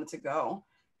I don't want it to go.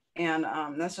 And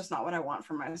that's just not what I want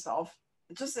for myself.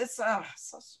 It's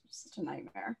such a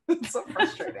nightmare. It's so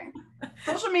frustrating.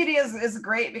 Social media is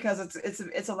great because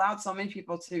it's allowed so many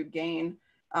people to gain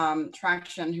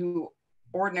traction who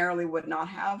ordinarily would not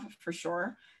have, for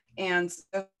sure. And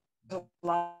there's a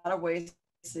lot of ways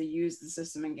to use the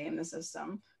system and game the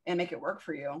system and make it work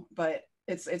for you. But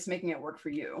it's making it work for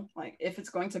you. Like if it's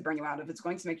going to burn you out, if it's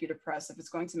going to make you depressed, if it's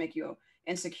going to make you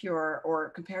insecure or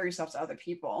compare yourself to other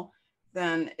people,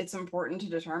 then it's important to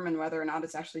determine whether or not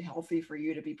it's actually healthy for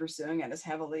you to be pursuing it as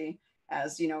heavily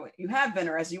as you have been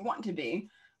or as you want to be.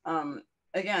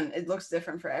 Again, it looks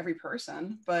different for every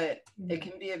person, but it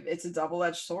can be it's a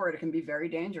double-edged sword. It can be very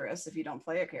dangerous if you don't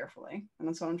play it carefully, and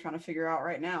that's what I'm trying to figure out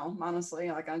right now. Honestly,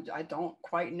 like I don't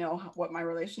quite know what my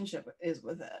relationship is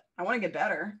with it. I want to get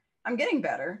better. I'm getting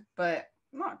better, but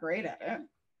I'm not great at it.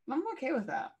 I'm okay with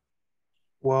that.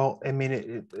 Well, I mean,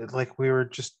 it like we were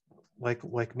just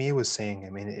like Mia was saying. I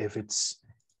mean,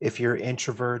 if you're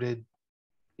introverted,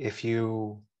 if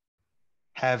you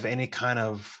have any kind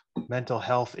of mental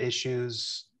health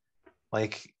issues,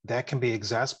 like that can be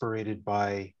exasperated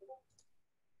by,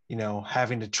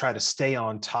 having to try to stay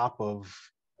on top of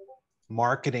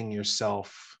marketing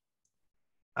yourself.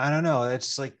 I don't know.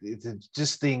 It's like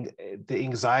just the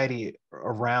anxiety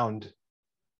around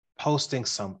posting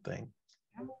something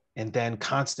and then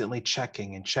constantly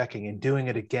checking and doing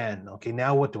it again. Okay,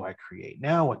 now what do I create?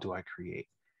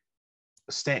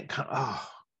 Oh,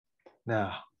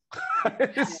 no.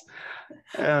 I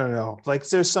don't know. Like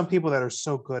there's some people that are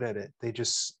so good at it.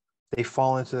 They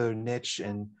fall into their niche,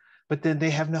 but then they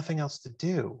have nothing else to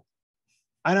do.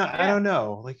 I don't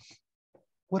know. Like,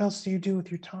 what else do you do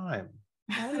with your time?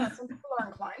 I don't know. Some people are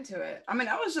inclined to it. I mean,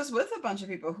 I was just with a bunch of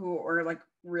people who were like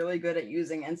really good at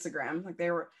using Instagram. Like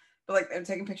they're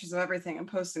taking pictures of everything and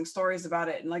posting stories about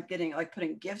it, and like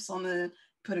putting GIFs on it,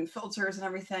 putting filters and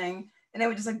everything. And they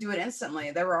would just like do it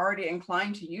instantly. They were already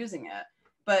inclined to using it,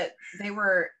 but they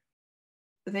were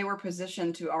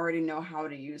positioned to already know how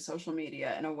to use social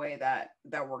media in a way that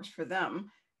works for them.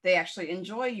 They actually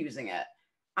enjoy using it.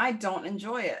 I don't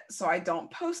enjoy it, so I don't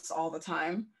post all the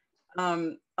time.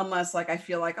 Unless like I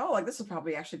feel like, oh, like this would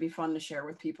probably actually be fun to share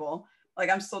with people. Like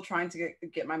I'm still trying to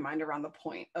get my mind around the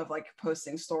point of like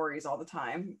posting stories all the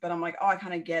time, but I'm like, oh, I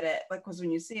kind of get it. Like, because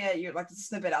when you see it, you're like to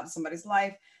snippet out of somebody's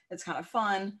life. It's kind of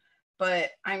fun, but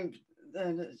I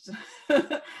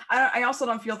also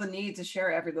don't feel the need to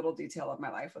share every little detail of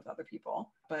my life with other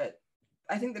people. But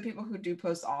I think the people who do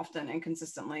post often and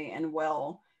consistently and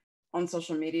well on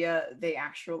social media,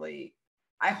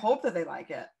 I hope that they like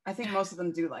it. I think most of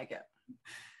them do like it.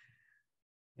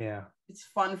 Yeah. It's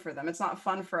fun for them. It's not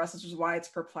fun for us, which is why it's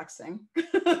perplexing.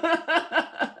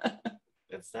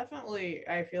 It's definitely,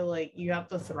 I feel like you have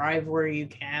to thrive where you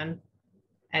can.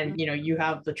 And, you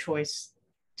have the choice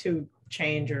to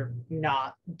change or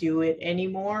not do it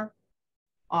anymore.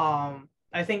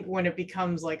 I think when it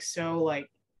becomes like so like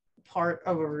part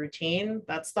of a routine,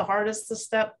 that's the hardest to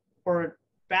step or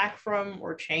back from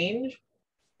or change.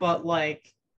 But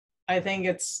like I think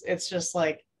it's just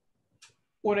like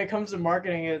when it comes to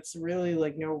marketing, it's really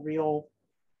like no real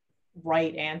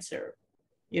right answer.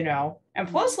 you know. And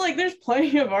plus, like, there's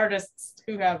plenty of artists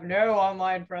who have no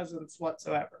online presence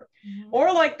whatsoever.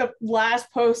 Or like the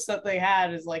last post that they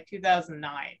had is like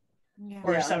 2009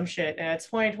 or some shit, and it's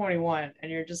 2021,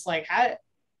 and you're just like, how,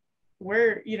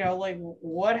 where, you know, like,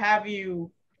 what have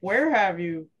you, where have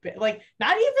you been? Like,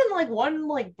 not even like one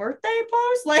like birthday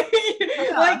post, like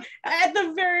like at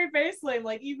the very baseline,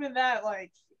 like even that,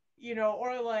 like, you know,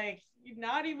 or like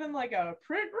not even like a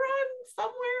print run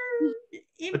somewhere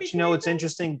in But you know, it's between.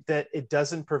 interesting that it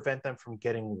doesn't prevent them from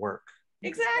getting work.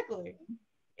 Exactly.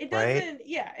 It Right? doesn't,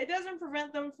 yeah, it doesn't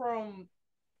prevent them from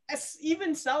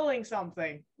even selling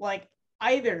something, like,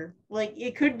 either. Like,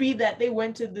 it could be that they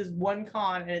went to this one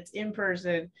con and it's in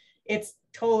person, it's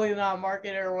totally not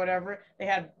marketed or whatever, they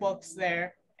had books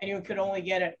there and you could only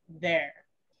get it there,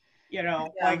 you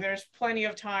know. Like, there's plenty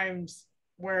of times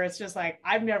where it's just like,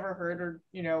 I've never heard or,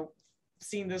 you know,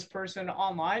 seen this person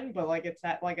online, but like it's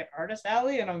at like an artist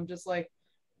alley, and I'm just like,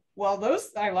 well,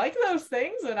 those, I like those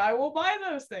things and I will buy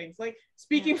those things, like,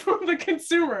 speaking from the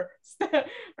consumer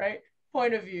right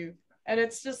point of view. And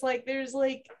it's just like, there's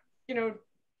like, you know,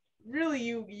 really,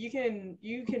 you can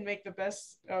make the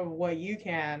best of what you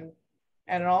can,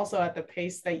 and also at the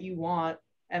pace that you want.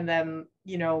 And then,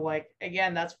 you know, like,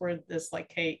 again, that's where this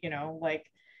like you know, like,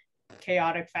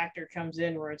 chaotic factor comes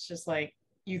in, where it's just like,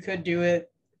 you could do it,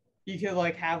 you could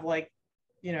like have like,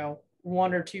 you know,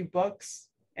 one or two books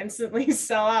instantly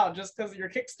sell out just because your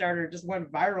Kickstarter just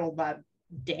went viral that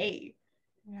day.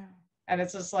 And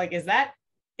it's just like, is that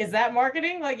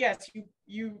marketing? Like, yes,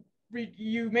 you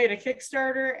made a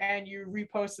Kickstarter and you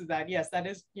reposted that. Yes, that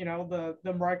is, you know,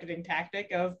 the marketing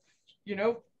tactic of, you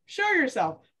know, show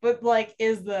yourself. But like,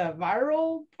 is the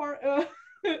viral part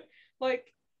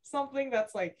like something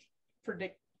that's like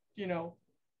you know,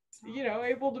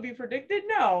 able to be predicted?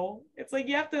 No, it's like,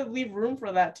 you have to leave room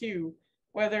for that too.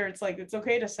 Whether it's like, it's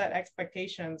okay to set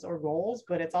expectations or goals,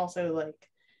 but it's also like,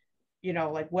 you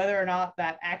know, like, whether or not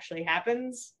that actually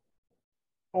happens,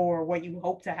 or what you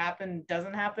hope to happen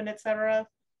doesn't happen, etc.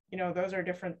 You know, those are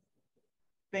different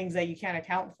things that you can't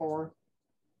account for.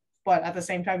 But at the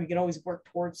same time, you can always work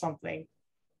towards something.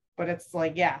 But it's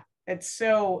like, yeah, it's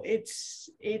so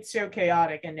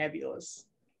chaotic and nebulous.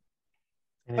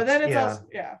 And but then it's also,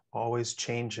 always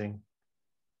changing.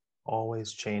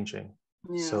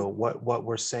 Yeah. So what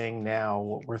we're saying now,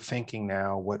 what we're thinking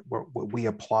now, what we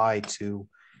apply to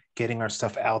getting our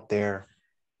stuff out there,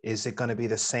 is it going to be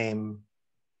the same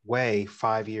way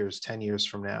 5 years, 10 years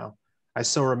from now? I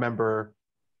still remember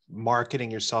marketing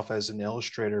yourself as an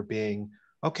illustrator being,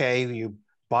 okay, you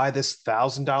buy this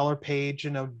 $1,000 page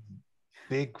in a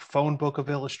big phone book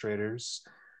of illustrators,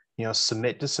 you know,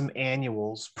 submit to some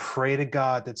annuals, pray to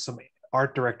God that some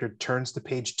art director turns to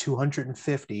page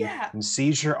 250 and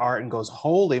sees your art and goes,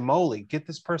 holy moly, get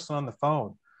this person on the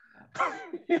phone.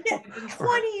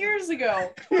 20 years ago,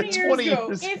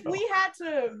 if we had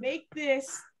to make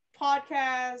this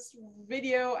podcast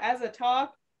video as a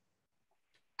talk,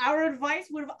 our advice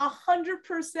would have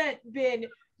 100% been,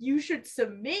 you should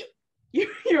submit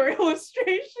your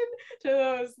illustration to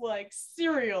those like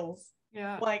serials.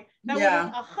 Like, that would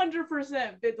have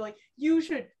 100% been like, you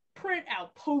should print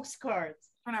out postcards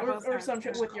or some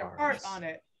shit with your art on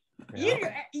it.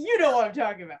 You know what I'm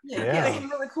talking about. Get some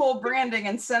really cool branding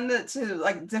and send it to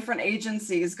like different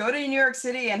agencies. Go to New York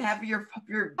City and have your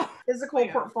physical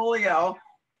portfolio,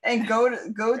 and go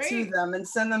to them and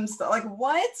send them stuff. Like,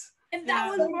 what? And that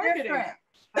was marketing. Different.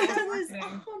 That was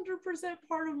 100%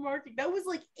 part of marketing. That was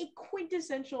like a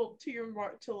quintessential to your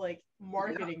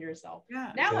marketing yourself.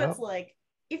 Now it's like,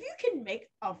 if you can make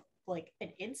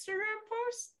an Instagram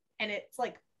post and it's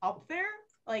like up there,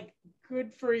 like,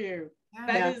 good for you.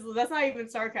 That's not even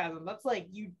sarcasm. That's like,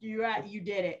 you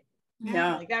did it.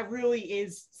 Like, that really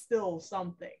is still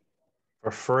something.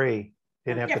 For free.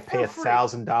 You didn't have to pay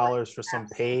 $1,000 for some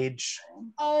page.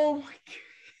 Oh my God.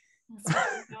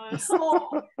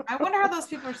 I wonder how those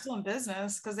people are still in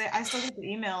business, because I still get the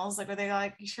emails like, are they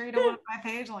like, you sure you don't want my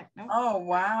page? I'm like, no. Oh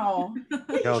wow.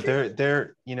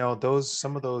 They're you know,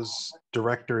 some of those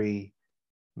directory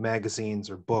magazines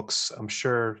or books, I'm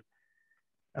sure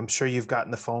you've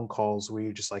gotten the phone calls where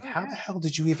you're just like, how the hell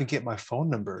did you even get my phone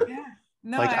number?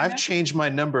 No, like, I've changed my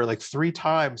number like 3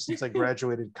 times since I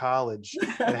graduated college.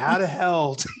 And how the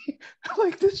hell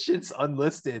like, this shit's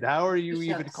unlisted. How are you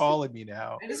even calling me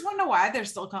now? I just want to know why they're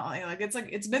still calling. Like,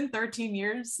 it's been 13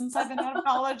 years since I've been out of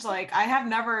college. Like, I have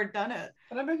never done it.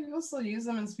 But I bet people still use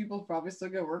them, and people probably still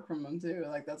get work from them too.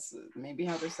 Like, that's maybe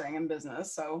how they're staying in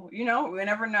business. So, you know, we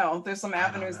never know. There's some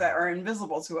avenues that are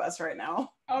invisible to us right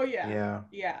now. Oh yeah.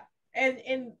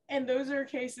 And those are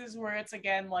cases where it's,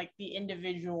 again, like, the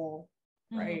individual,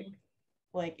 right?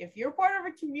 Like if you're part of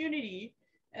a community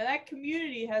and that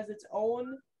community has its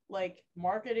own like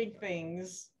marketing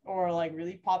things or like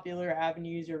really popular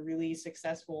avenues or really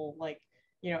successful like,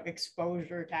 you know,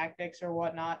 exposure tactics or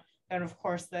whatnot, then of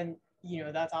course then, you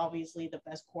know, that's obviously the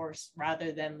best course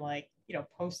rather than like, you know,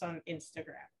 post on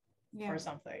Instagram or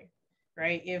something,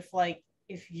 right?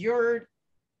 If you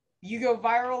go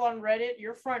viral on Reddit,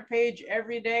 your front page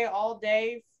every day, all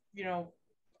day, you know,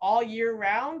 all year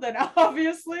round, then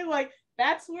obviously like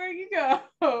that's where you go.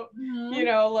 Mm-hmm. You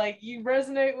know, like you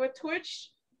resonate with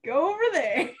Twitch, go over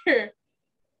there.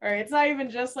 All right, it's not even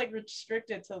just like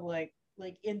restricted to like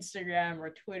Instagram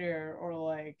or Twitter or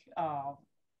like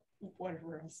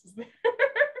whatever else is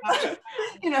there.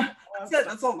 You know,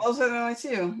 that's also the only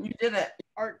two. You did it.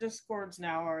 Art discords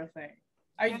now are a thing.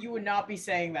 You would not be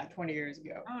saying that 20 years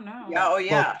ago. Oh no. Yeah, oh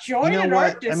yeah. Well, join an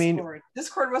art Discord. I mean,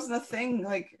 Discord wasn't a thing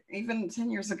like even 10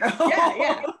 years ago.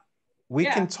 Yeah. We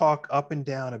can talk up and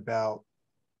down about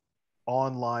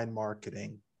online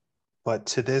marketing, but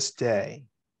to this day,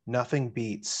 nothing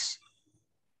beats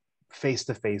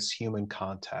face-to-face human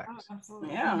contact. Oh, absolutely.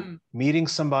 Yeah. Meeting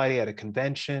somebody at a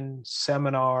convention,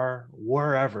 seminar,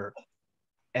 wherever,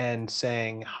 and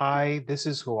saying, hi, this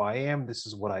is who I am, this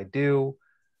is what I do,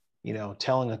 you know,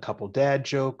 telling a couple dad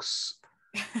jokes,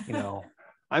 you know.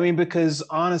 I mean, because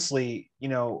honestly, you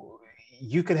know,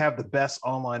 you could have the best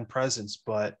online presence,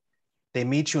 but they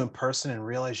meet you in person and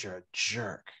realize you're a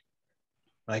jerk.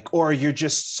 Like, or you're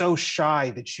just so shy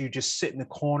that you just sit in the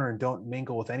corner and don't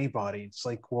mingle with anybody. It's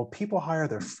like, well, people hire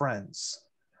their friends.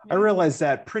 I realized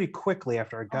that pretty quickly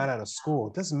after I got out of school.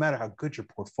 It doesn't matter how good your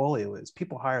portfolio is.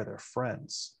 People hire their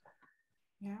friends.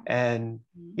 Yeah. And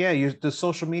yeah, the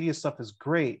social media stuff is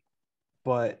great,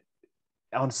 but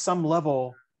on some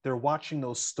level, they're watching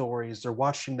those stories, they're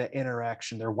watching the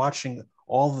interaction, they're watching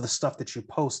all of the stuff that you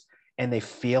post, and they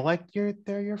feel like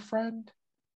they're your friend.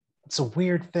 It's a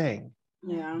weird thing.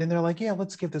 Yeah. Then they're like, yeah,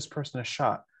 let's give this person a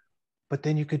shot. But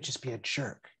then you could just be a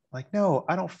jerk. Like, no,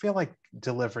 I don't feel like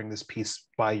delivering this piece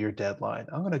by your deadline.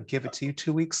 I'm going to give it to you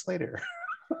 2 weeks later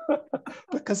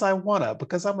because I want to,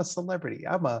 because I'm a celebrity.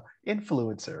 I'm a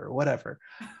influencer or whatever.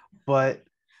 But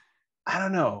I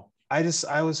don't know. I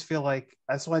always feel like,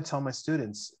 that's why I tell my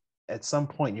students, at some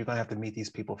point, you're going to have to meet these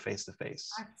people face to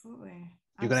face. Absolutely.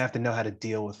 You're going to have to know how to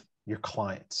deal with your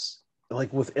clients.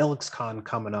 Like with ILXCon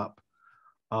coming up,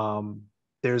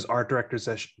 there's art directors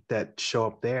that show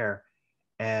up there,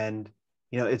 and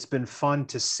you know, it's been fun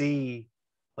to see.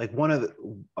 Like one of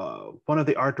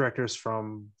the art directors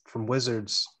from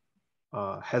Wizards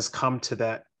has come to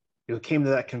that. It came to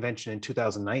that convention in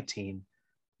 2019,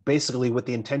 basically with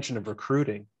the intention of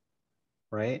recruiting,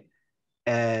 right?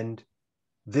 And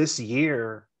this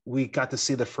year we got to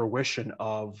see the fruition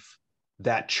of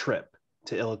that trip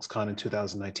to ILXCon in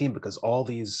 2019, because all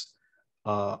these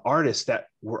artists that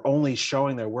were only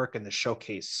showing their work in the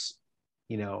showcase,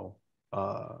 you know,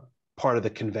 part of the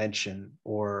convention,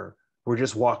 or were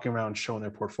just walking around showing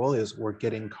their portfolios, were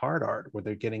getting card art, where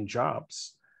they're getting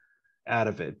jobs out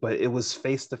of it. But it was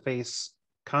face-to-face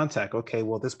contact. Okay,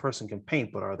 well, this person can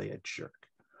paint, but are they a jerk?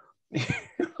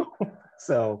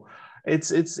 So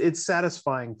it's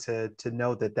satisfying to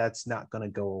know that that's not going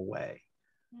to go away.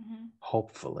 Mm-hmm.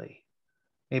 Hopefully.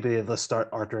 Maybe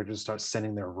art directors start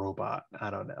sending their robot. I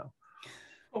don't know.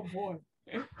 Oh boy.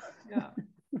 Yeah.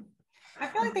 I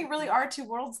feel like they really are two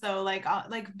worlds though. Like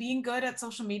being good at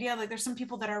social media, like there's some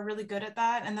people that are really good at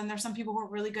that. And then there's some people who are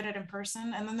really good at in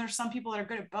person. And then there's some people that are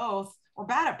good at both or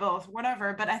bad at both,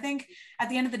 whatever. But I think at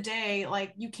the end of the day,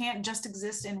 like you can't just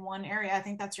exist in one area. I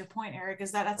think that's your point, Eric,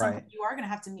 is that at some point you are going to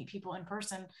have to meet people in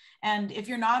person. And if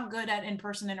you're not good at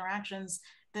in-person interactions,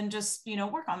 then just, you know,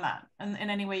 work on that in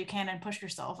any way you can and push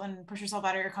yourself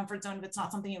out of your comfort zone if it's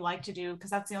not something you like to do, because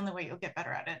that's the only way you'll get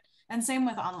better at it. And same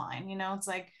with online, you know, it's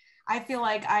like, I feel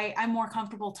like I'm more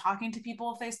comfortable talking to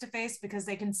people face to face because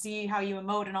they can see how you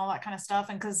emote and all that kind of stuff.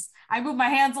 And because I move my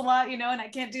hands a lot, you know, and I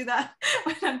can't do that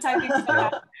when I'm typing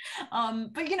stuff.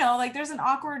 But, you know, like there's an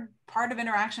awkward part of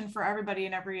interaction for everybody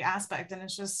in every aspect. And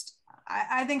it's just,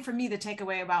 I think for me, the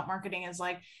takeaway about marketing is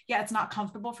like, yeah, it's not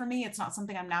comfortable for me. It's not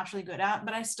something I'm naturally good at,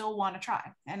 but I still want to try.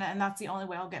 And that's the only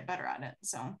way I'll get better at it.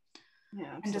 So, yeah,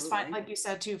 absolutely. And just find, like you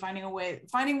said too, finding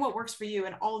what works for you.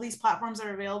 And all these platforms that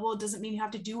are available, it doesn't mean you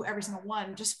have to do every single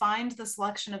one. Just find the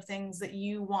selection of things that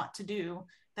you want to do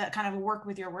that kind of work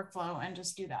with your workflow and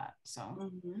just do that. So.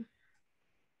 Mm-hmm.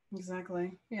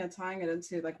 Exactly. Yeah. Tying it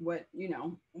into like what, you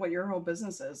know, what your whole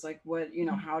business is, like what, you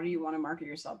know, how do you want to market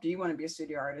yourself? Do you want to be a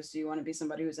studio artist? Do you want to be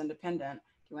somebody who's independent? Do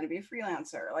you want to be a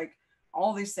freelancer? Like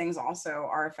all these things also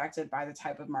are affected by the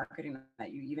type of marketing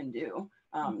that you even do.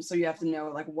 So you have to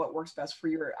know like what works best for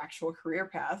your actual career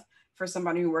path. For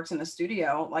somebody who works in a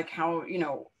studio, like how, you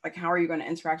know, like how are you going to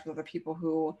interact with other people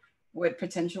who would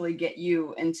potentially get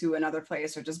you into another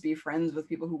place, or just be friends with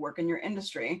people who work in your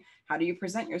industry? How do you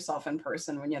present yourself in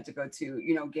person when you have to go to,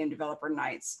 you know, game developer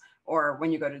nights, or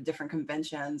when you go to different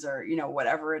conventions, or, you know,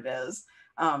 whatever it is.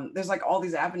 There's like all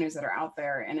these avenues that are out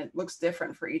there, and it looks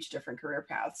different for each different career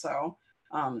path. So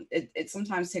it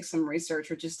sometimes takes some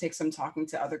research, or just takes some talking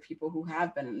to other people who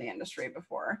have been in the industry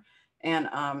before, and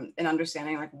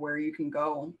understanding like where you can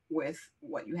go with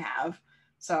what you have.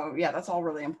 So yeah, that's all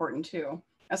really important too.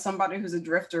 As somebody who's a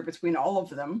drifter between all of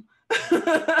them,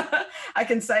 I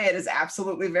can say it is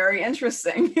absolutely very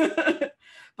interesting.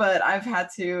 But I've had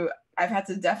to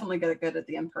definitely get good at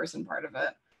the in-person part of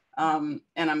it. And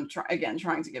I'm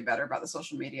trying to get better about the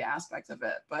social media aspect of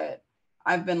it. But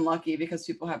I've been lucky because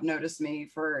people have noticed me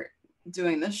for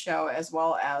doing this show, as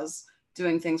well as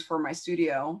doing things for my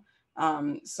studio.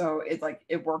 So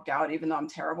it worked out, even though I'm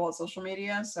terrible at social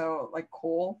media. So like,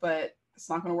 cool, but it's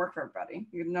not going to work for everybody.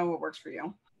 You know what works for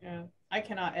you. Yeah, I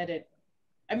cannot edit.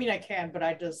 I mean, I can,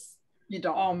 but you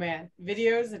don't. Oh man,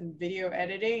 videos and video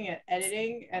editing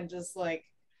and just like,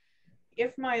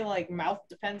 if my like mouth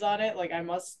depends on it, like I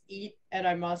must eat and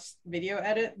I must video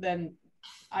edit, then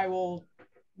I will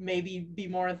maybe be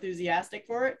more enthusiastic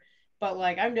for it. But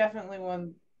like, I'm definitely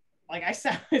one, like I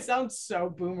sound so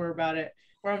boomer about it,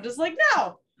 where I'm just like,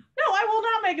 no, I will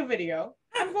not make a video.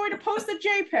 I'm going to post a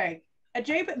JPEG,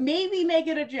 maybe make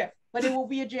it a GIF, but it will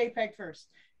be a JPEG first.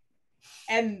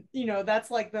 And you know, that's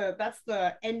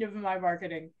the end of my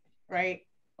marketing, right?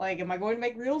 Like, am I going to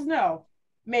make reels? No,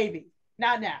 maybe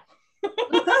not now.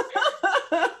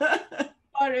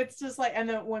 But it's just like, and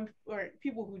then when, or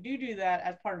people who do that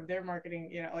as part of their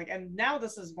marketing, you know, like, and now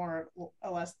this is more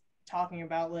or less talking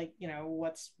about like, you know,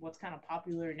 what's kind of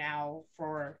popular now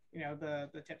for, you know, the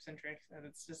tips and tricks. And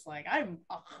it's just like, I'm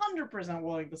 100%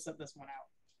 willing to sit this one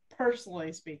out,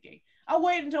 personally speaking. I'll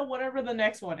wait until whatever the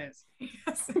next one is.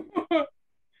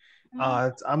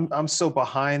 I'm so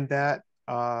behind that.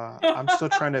 I'm still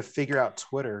trying to figure out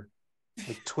Twitter.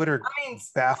 Like, Twitter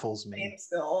baffles me.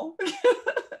 Still.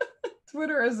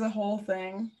 Twitter is a whole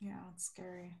thing. Yeah, it's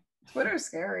scary. Twitter's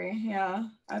scary. Yeah,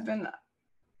 I've been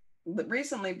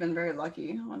recently very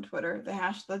lucky on Twitter.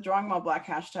 The drawing while black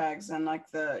hashtags, and like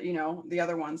the, you know, the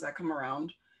other ones that come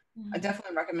around. I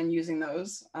definitely recommend using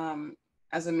those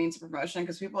as a means of promotion,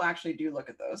 because people actually do look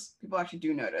at those. People actually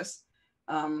do notice.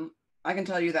 I can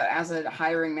tell you that as a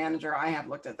hiring manager, I have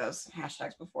looked at those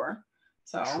hashtags before.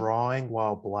 So drawing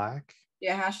while black.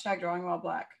 Yeah, hashtag drawing while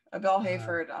black. Abel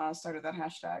Hayford started that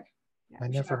hashtag. Yeah, I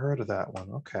never heard of that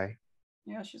one. Okay.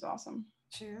 Yeah, she's awesome.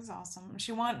 She is awesome.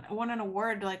 She won an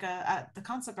award, like at the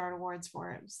Concept Art Awards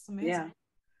for it. It's amazing.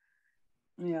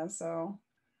 Yeah. So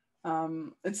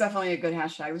it's definitely a good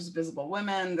hashtag. There's visible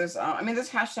women. There's there's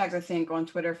hashtags, I think, on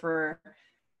Twitter for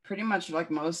pretty much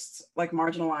like most like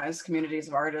marginalized communities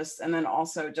of artists, and then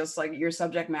also just like your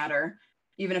subject matter.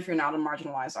 Even if you're not a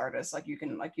marginalized artist, like you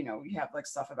can, like, you know, you have like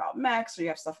stuff about mechs, or you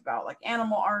have stuff about like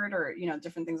animal art, or, you know,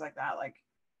 different things like that. Like,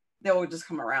 they will just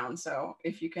come around. So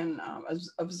if you can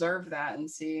observe that and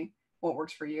see what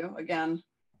works for you, again,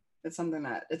 it's something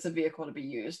that it's a vehicle to be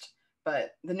used.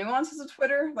 But the nuances of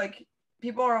Twitter, like,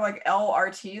 people are like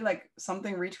LRT, like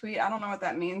something retweet. I don't know what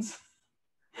that means.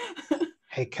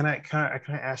 Hey, can I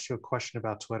ask you a question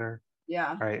about Twitter? Yeah.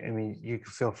 All right. I mean, you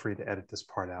can feel free to edit this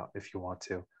part out if you want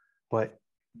to, but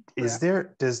is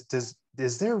there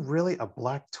really a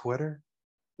black Twitter?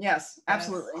 Yes,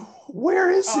 absolutely. Where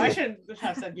is it? I shouldn't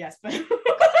have said yes, but yeah,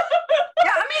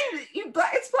 I mean,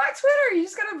 it's black Twitter. You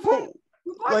just gotta vote.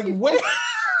 Like, where?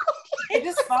 You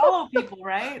just follow people,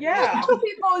 right? Yeah. Follow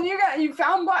people, and you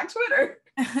found black Twitter.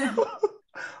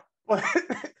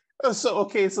 So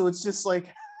it's just like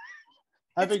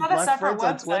having black friends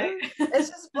on Twitter. It's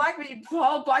just black people. You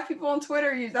follow black people on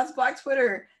Twitter. That's black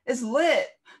Twitter. It's lit.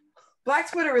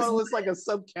 Black Twitter is. It's like a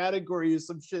subcategory or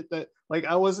some shit that like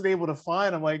I wasn't able to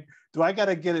find. I'm like, do I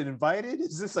gotta get invited?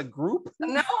 Is this a group?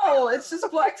 No, it's just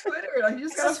black Twitter. Like, you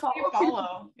just gotta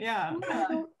follow. Yeah. I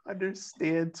don't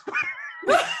understand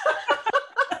Twitter.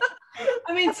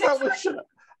 I mean,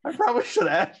 I probably should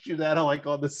have asked you that like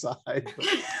on the side. But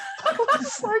I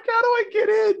was like, how do I get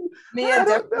in? Mia,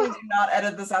 definitely do not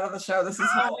edit this out of the show. This is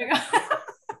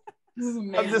this is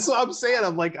amazing. That's what I'm saying.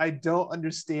 I'm like, I don't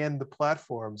understand the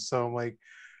platform. So I'm like,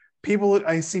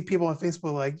 I see people on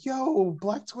Facebook like, yo,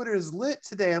 black Twitter is lit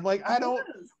today. I'm like, I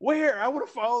want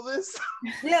to follow this.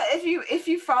 Yeah, if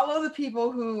you follow the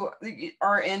people who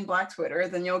are in black Twitter,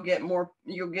 then you'll get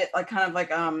like kind of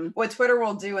like what Twitter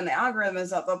will do in the algorithm is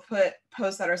that they'll put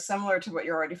posts that are similar to what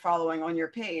you're already following on your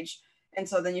page. And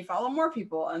so then you follow more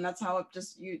people, and that's how it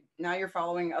just now you're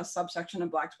following a subsection of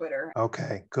Black Twitter.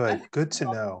 Okay, good to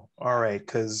know. All right,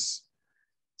 because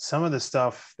some of the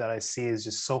stuff that I see is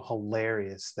just so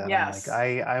hilarious that Yes.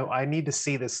 I'm like, I need to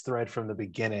see this thread from the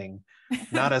beginning,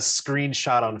 not a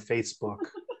screenshot on Facebook.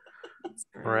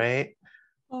 Right?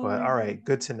 But all right,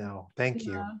 good to know. Thank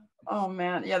you. Oh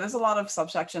man, yeah, there's a lot of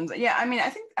subsections. Yeah, I mean, I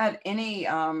think at any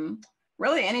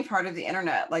really any part of the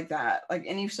internet like that, like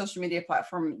any social media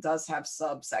platform does have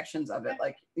subsections of it,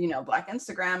 like, you know, Black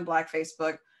Instagram, Black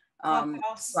Facebook,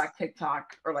 Black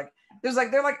TikTok, or like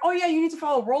they're like, oh yeah, you need to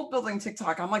follow world building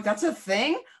TikTok. I'm like, that's a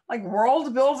thing? Like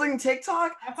world building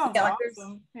TikTok? That sounds yeah, like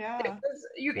awesome. Yeah.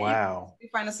 You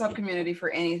find a sub community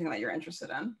for anything that you're interested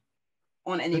in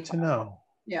on any Good to know.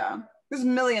 Yeah. There's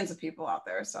millions of people out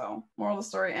there. So moral of the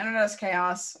story, internet is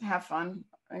chaos. Have fun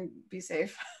and be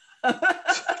safe.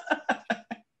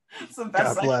 It's the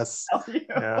best. God bless.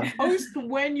 Yeah. Post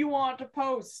when you want to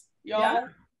post, y'all. Yeah.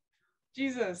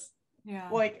 Jesus. Yeah.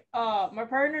 Like my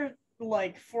partner,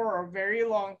 like, for a very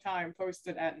long time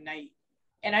posted at night.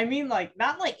 And I mean, like,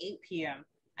 not like 8 p.m.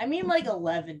 I mean like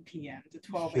 11 p.m. to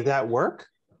 12 a.m. Did that work?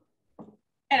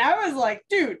 And I was like,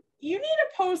 dude, you need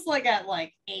to post like at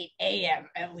like 8 a.m.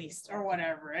 at least or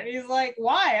whatever. And he's like,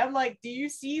 why? I'm like, do you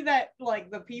see that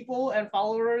like the people and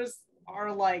followers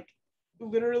are like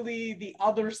literally the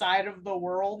other side of the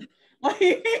world?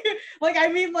 Like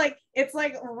I mean, like, it's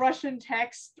like Russian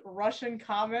text, Russian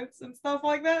comments and stuff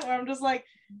like that, where I'm just like,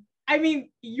 I mean,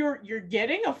 you're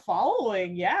getting a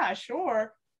following, yeah,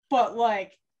 sure, but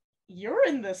like, you're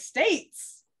in the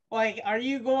States. Like, are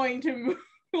you going to move?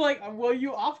 Like, will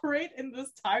you operate in this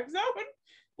time zone?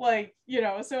 Like, you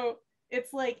know, so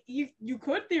it's like you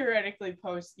could theoretically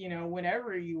post, you know,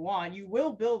 whenever you want. You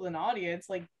will build an audience,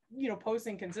 like, you know,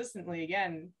 posting consistently,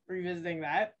 again, revisiting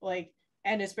that, like,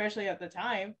 and especially at the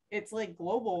time, it's like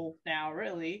global now,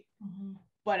 really. Mm-hmm.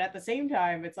 But at the same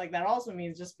time, it's like that also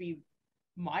means just be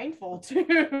mindful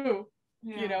too.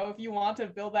 You know, if you want to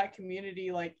build that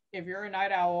community, like if you're a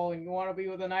night owl and you want to be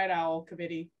with a night owl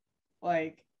committee,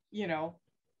 like, you know,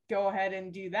 go ahead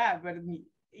and do that. But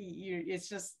it's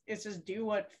just do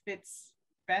what fits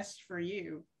best for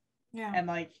you. Yeah. And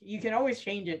like, you can always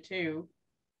change it too.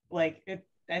 Like,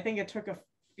 I think it took a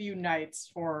few nights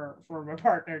for my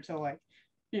partner to, like,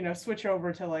 you know, switch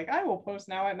over to like, I will post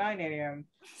now at 9 a.m.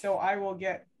 So I will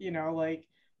get, you know, like,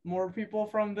 more people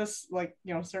from this, like,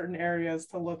 you know, certain areas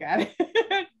to look at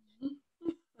it.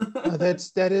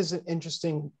 That is an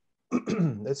interesting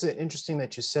that's interesting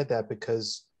that you said that,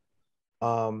 because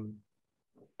I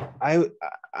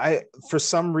for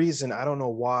some reason, I don't know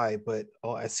why, but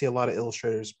I see a lot of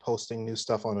illustrators posting new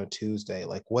stuff on a Tuesday.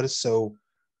 Like, what's so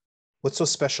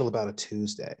special about a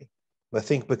Tuesday? I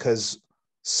think because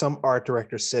some art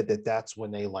directors said that that's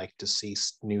when they like to see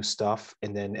new stuff,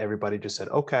 and then everybody just said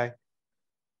okay,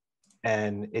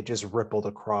 and it just rippled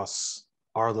across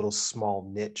our little small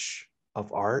niche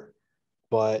of art.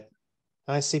 But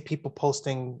I see people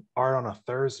posting art on a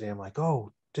Thursday. I'm like,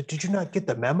 oh, did you not get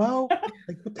the memo?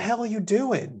 Like, what the hell are you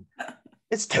doing?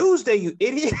 It's Tuesday, you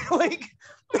idiot. Like,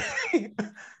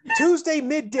 Tuesday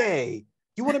midday.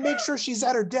 You want to make sure she's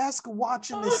at her desk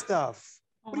watching this stuff.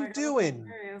 What are you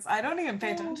doing? I don't even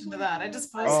pay attention to that. I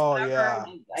just post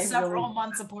several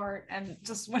months apart and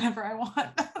just whenever I want.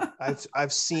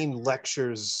 I've seen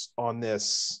lectures on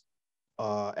this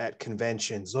at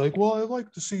conventions. Like, well, I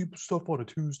like to see stuff on a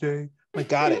Tuesday. I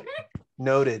got it.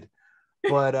 Noted.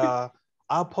 But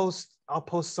I'll post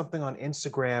something on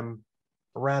Instagram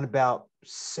around about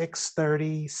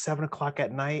 6:30, 7 o'clock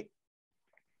at night.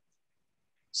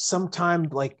 Sometime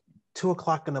like 2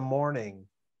 o'clock in the morning,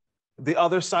 the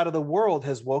other side of the world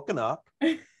has woken up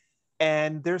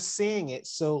and they're seeing it.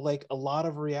 So like a lot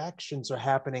of reactions are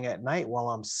happening at night while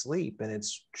I'm asleep, and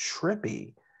it's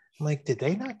trippy. I'm like, did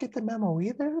they not get the memo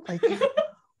either? Like,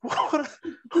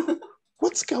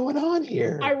 what's going on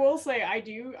here? I will say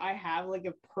I have like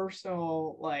a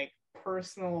personal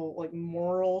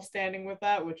moral standing with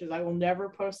that, which is I will never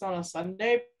post on a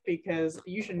Sunday, because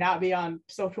you should not be on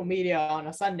social media on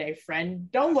a Sunday,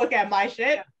 friend. Don't look at my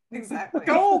shit. Yeah, exactly.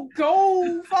 Go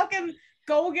fucking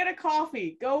go get a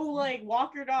coffee. Go like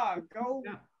walk your dog. Go,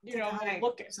 you know,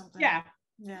 look at something. Yeah.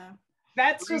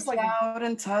 That's just like out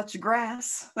and touch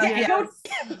grass. Yeah, go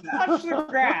touch the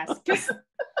grass. Just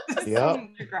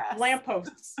the grass.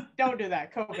 Lampposts. Don't do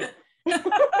that. COVID.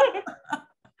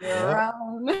 Your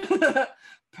own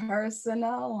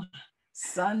personal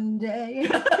Sunday.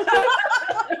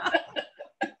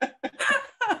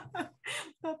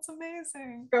 That's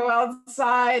amazing. Go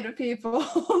outside,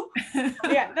 people.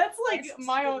 Yeah, that's like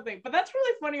my own thing. But that's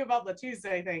really funny about the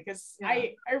Tuesday thing, because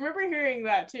I remember hearing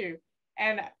that too.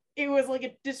 and it was like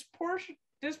a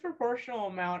disproportional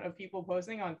amount of people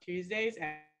posting on Tuesdays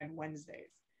and Wednesdays.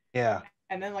 Yeah.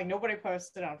 And then like nobody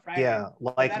posted on Friday. Yeah,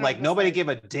 like nobody gave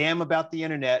a damn about the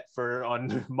internet for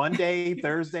on Monday,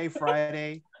 Thursday,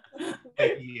 Friday. Like,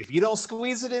 if you don't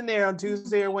squeeze it in there on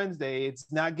Tuesday or Wednesday,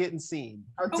 it's not getting seen.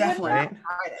 Oh, definitely not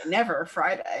Friday. Never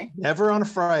Friday. Never on a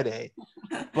Friday.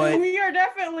 But we are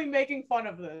definitely making fun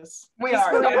of this. We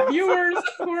are. For the viewers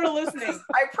who are listening.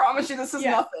 I promise you this is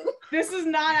nothing. This is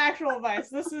not actual advice.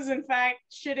 This is in fact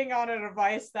shitting on an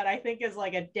advice that I think is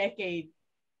like a decade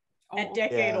old.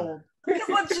 It's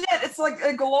legit. It's like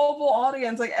a global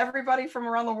audience. Like everybody from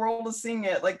around the world is seeing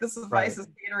it. Like this advice is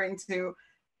catering to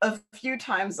a few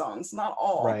time zones, not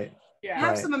all. Right. Yeah.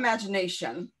 Have some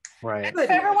imagination. Right. If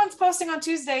everyone's posting on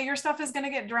Tuesday, your stuff is going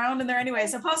to get drowned in there anyway.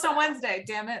 So post on Wednesday,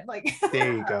 damn it. Like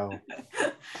there you go.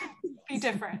 Be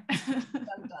different.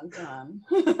 Dun, dun,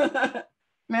 dun.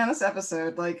 Man, this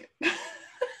episode, like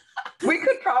we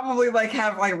could probably like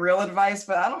have like real advice,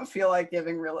 but I don't feel like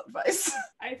giving real advice.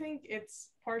 I think it's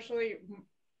partially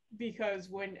because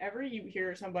whenever you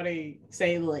hear somebody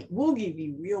say like, we'll give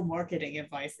you real marketing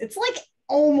advice, it's like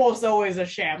almost always a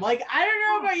sham. Like, I don't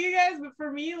know about you guys, but for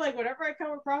me, like whenever I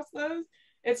come across those,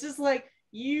 it's just like,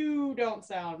 you don't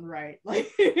sound right.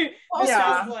 Like,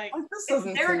 sounds like it's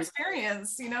their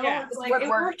experience, you know? Yeah. It's like it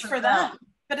worked for them.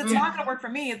 But it's not going to work for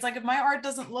me. It's like if my art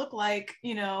doesn't look like,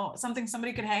 you know, something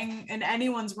somebody could hang in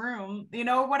anyone's room, you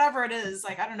know, whatever it is,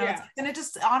 like, I don't know. Yeah. And it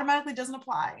just automatically doesn't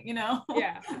apply, you know?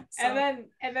 Yeah. So.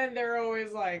 And then they're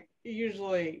always like,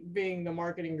 usually being the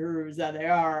marketing gurus that they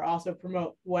are, also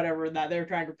promote whatever that they're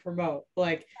trying to promote.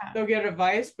 Like they'll get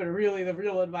advice, but really the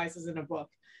real advice is in a book.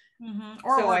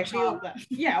 Or so a workshop. I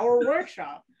feel that, or a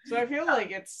workshop. So I feel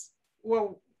like it's,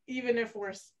 well, even if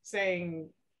we're saying,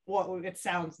 well, it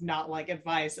sounds not like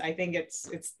advice, I think it's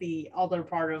the other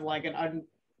part of like an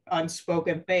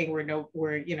unspoken thing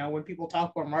where you know, when people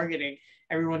talk about marketing,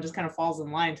 everyone just kind of falls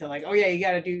in line to like, oh yeah, you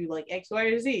got to do like X, Y,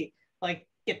 or Z, like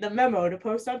get the memo to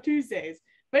post on Tuesdays.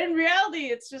 But in reality,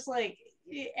 it's just like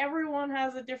everyone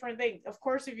has a different thing. Of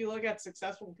course, if you look at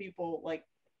successful people, like,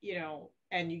 you know,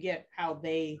 and you get how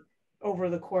they, over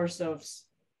the course of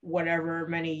whatever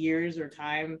many years or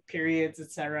time periods,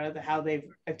 etc., how they've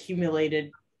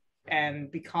accumulated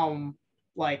and become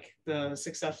like the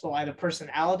successful either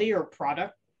personality or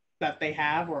product that they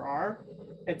have or are.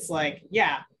 It's like,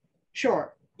 yeah,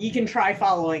 sure, you can try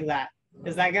following that.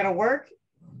 Is that gonna work?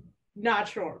 Not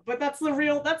sure, but that's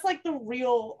like the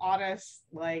real honest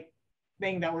like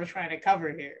thing that we're trying to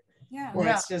cover here.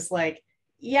 It's just like,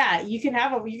 yeah, you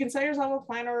can set yourself a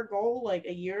plan or a goal like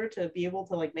a year to be able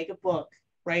to like make a book,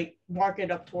 right? Mark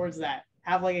it up towards that,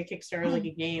 have like a Kickstarter, like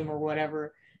a game or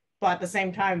whatever. But at the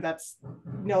same time, that's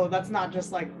not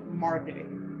just like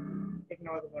marketing.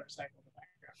 Ignore the motorcycle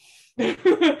in the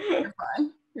background. You're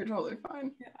fine. You're totally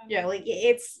fine. Yeah, like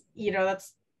it's, you know,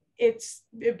 it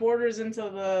borders into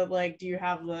the like, do you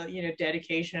have the, you know,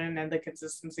 dedication and the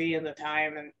consistency and the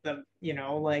time and the, you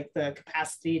know, like the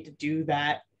capacity to do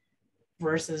that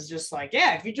versus just like,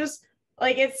 yeah, if you just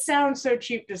like, it sounds so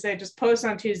cheap to say just post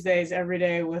on Tuesdays every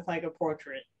day with like a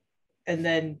portrait and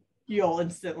then you'll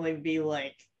instantly be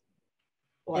like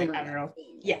I don't know.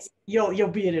 Yes, you'll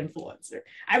be an influencer.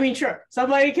 I mean, sure,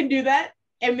 somebody can do that,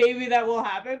 and maybe that will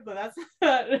happen, but that's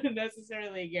not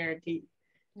necessarily a guarantee.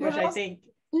 Which I think,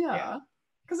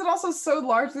 because it also so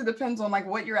largely depends on like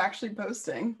what you're actually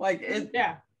posting. Like it,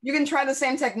 you can try the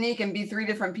same technique and be 3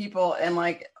 different people, and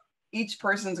like each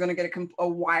person's going to get a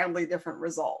wildly different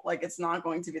result. Like it's not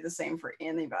going to be the same for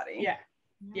anybody.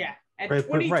 Yeah. And right,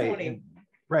 2020.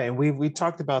 Right, and we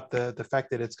talked about the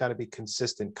fact that it's got to be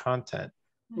consistent content.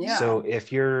 Yeah. So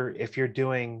if you're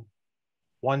doing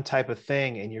one type of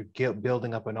thing and you're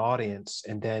building up an audience,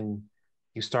 and then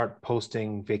you start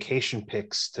posting vacation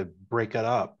pics to break it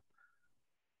up,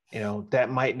 you know, that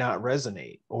might not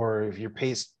resonate. Or if you're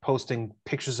posting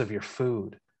pictures of your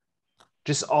food,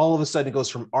 just all of a sudden it goes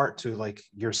from art to like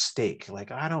your steak.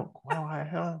 Like, why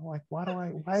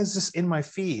is this in my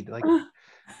feed? Like,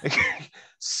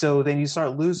 so then you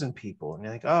start losing people, and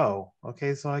you're like, oh,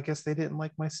 okay, so I guess they didn't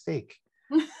like my steak.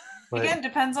 But again,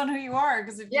 depends on who you are,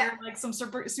 because if you're like some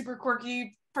super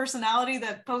quirky personality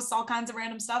that posts all kinds of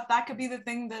random stuff, that could be the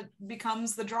thing that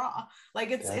becomes the draw.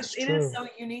 Like it is so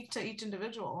unique to each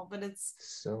individual, but it's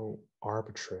so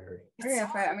arbitrary.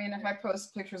 If I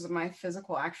post pictures of my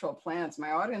physical actual plants,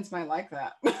 my audience might like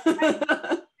that.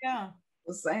 Yeah.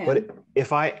 Just saying. But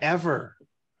if you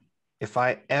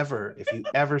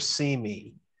ever see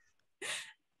me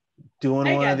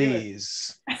doing one of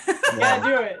these, yeah,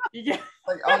 do it. Yeah.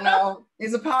 Like, oh no,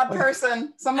 he's a pod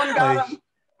person. Someone got him.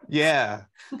 Yeah.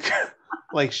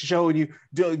 like showing you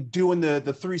doing the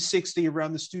 360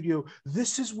 around the studio.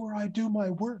 This is where I do my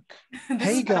work.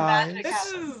 Hey guys,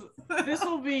 this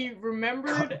will be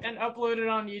remembered and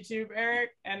uploaded on YouTube,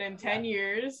 Eric. And in 10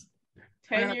 years,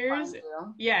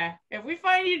 yeah, if we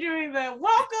find you doing the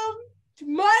welcome to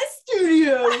my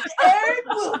studio, Eric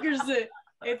Wilkerson,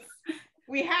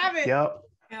 we have it. Yep.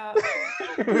 Yeah.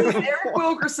 Eric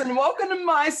Wilkerson, welcome to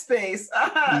my space.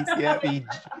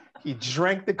 He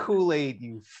drank the Kool-Aid,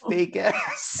 you fake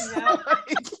ass. Yeah.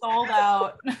 Sold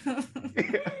out.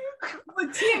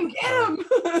 Like, team, get him.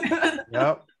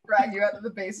 Yep. Drag you out of the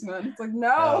basement. It's like,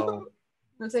 no.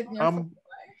 We're taking your phone away.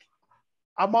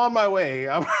 I'm on my way.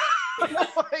 I'm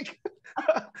like,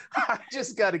 I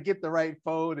just got to get the right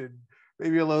phone and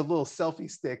maybe a little selfie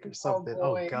stick or something.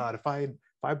 Oh God, if I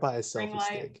buy a selfie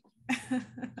stick.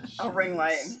 A ring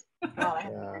light. God, I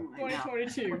have Yeah. a ring light now.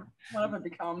 2022. What have I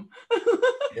become?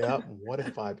 Yep. What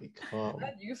if I become?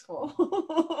 That useful.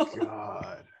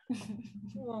 God.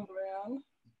 Oh man.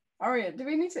 All right. Do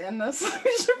we need to end this?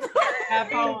 Yeah,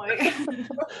 probably.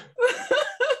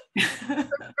 Freddie,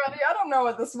 I don't know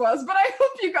what this was, but I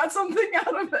hope you got something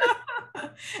out of it.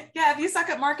 Yeah, if you suck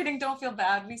at marketing, don't feel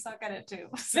bad. We suck at it too.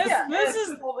 This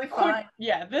is totally fine.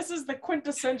 this is the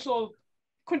quintessential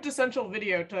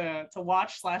video to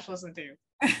watch/listen to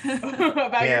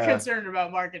about your concern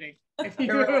about marketing. If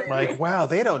you Really like, wow,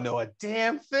 they don't know a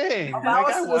damn thing. Allow Like,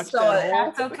 us I to watched spell that it.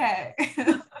 whole. That's okay.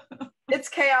 It's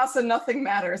chaos and nothing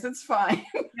matters. It's fine.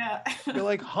 Yeah. You're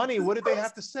like, honey, what did they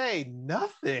have to say?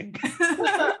 Nothing.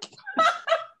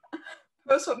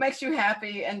 Post what makes you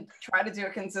happy and try to do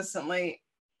it consistently.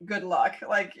 Good luck.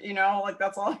 Like, like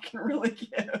that's all I can really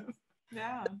give.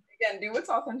 Yeah. Again, do what's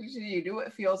authentic to you. Do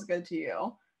what feels good to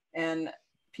you. And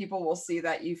people will see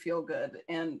that you feel good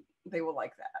and they will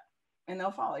like that. And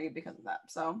they'll follow you because of that.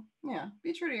 So yeah,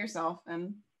 be true to yourself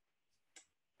and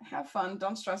have fun.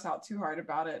 Don't stress out too hard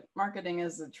about it. Marketing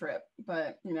is a trip,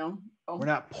 but We're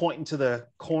not pointing to the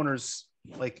corners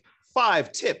like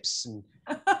 5 tips and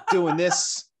doing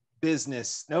this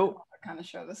business. Nope. What kind of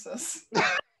show this is?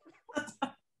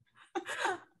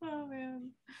 Oh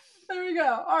man. There we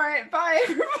go. All right. Bye,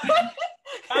 everybody.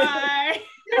 Bye.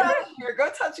 Get out of here.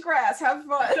 Go touch grass. Have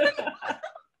fun.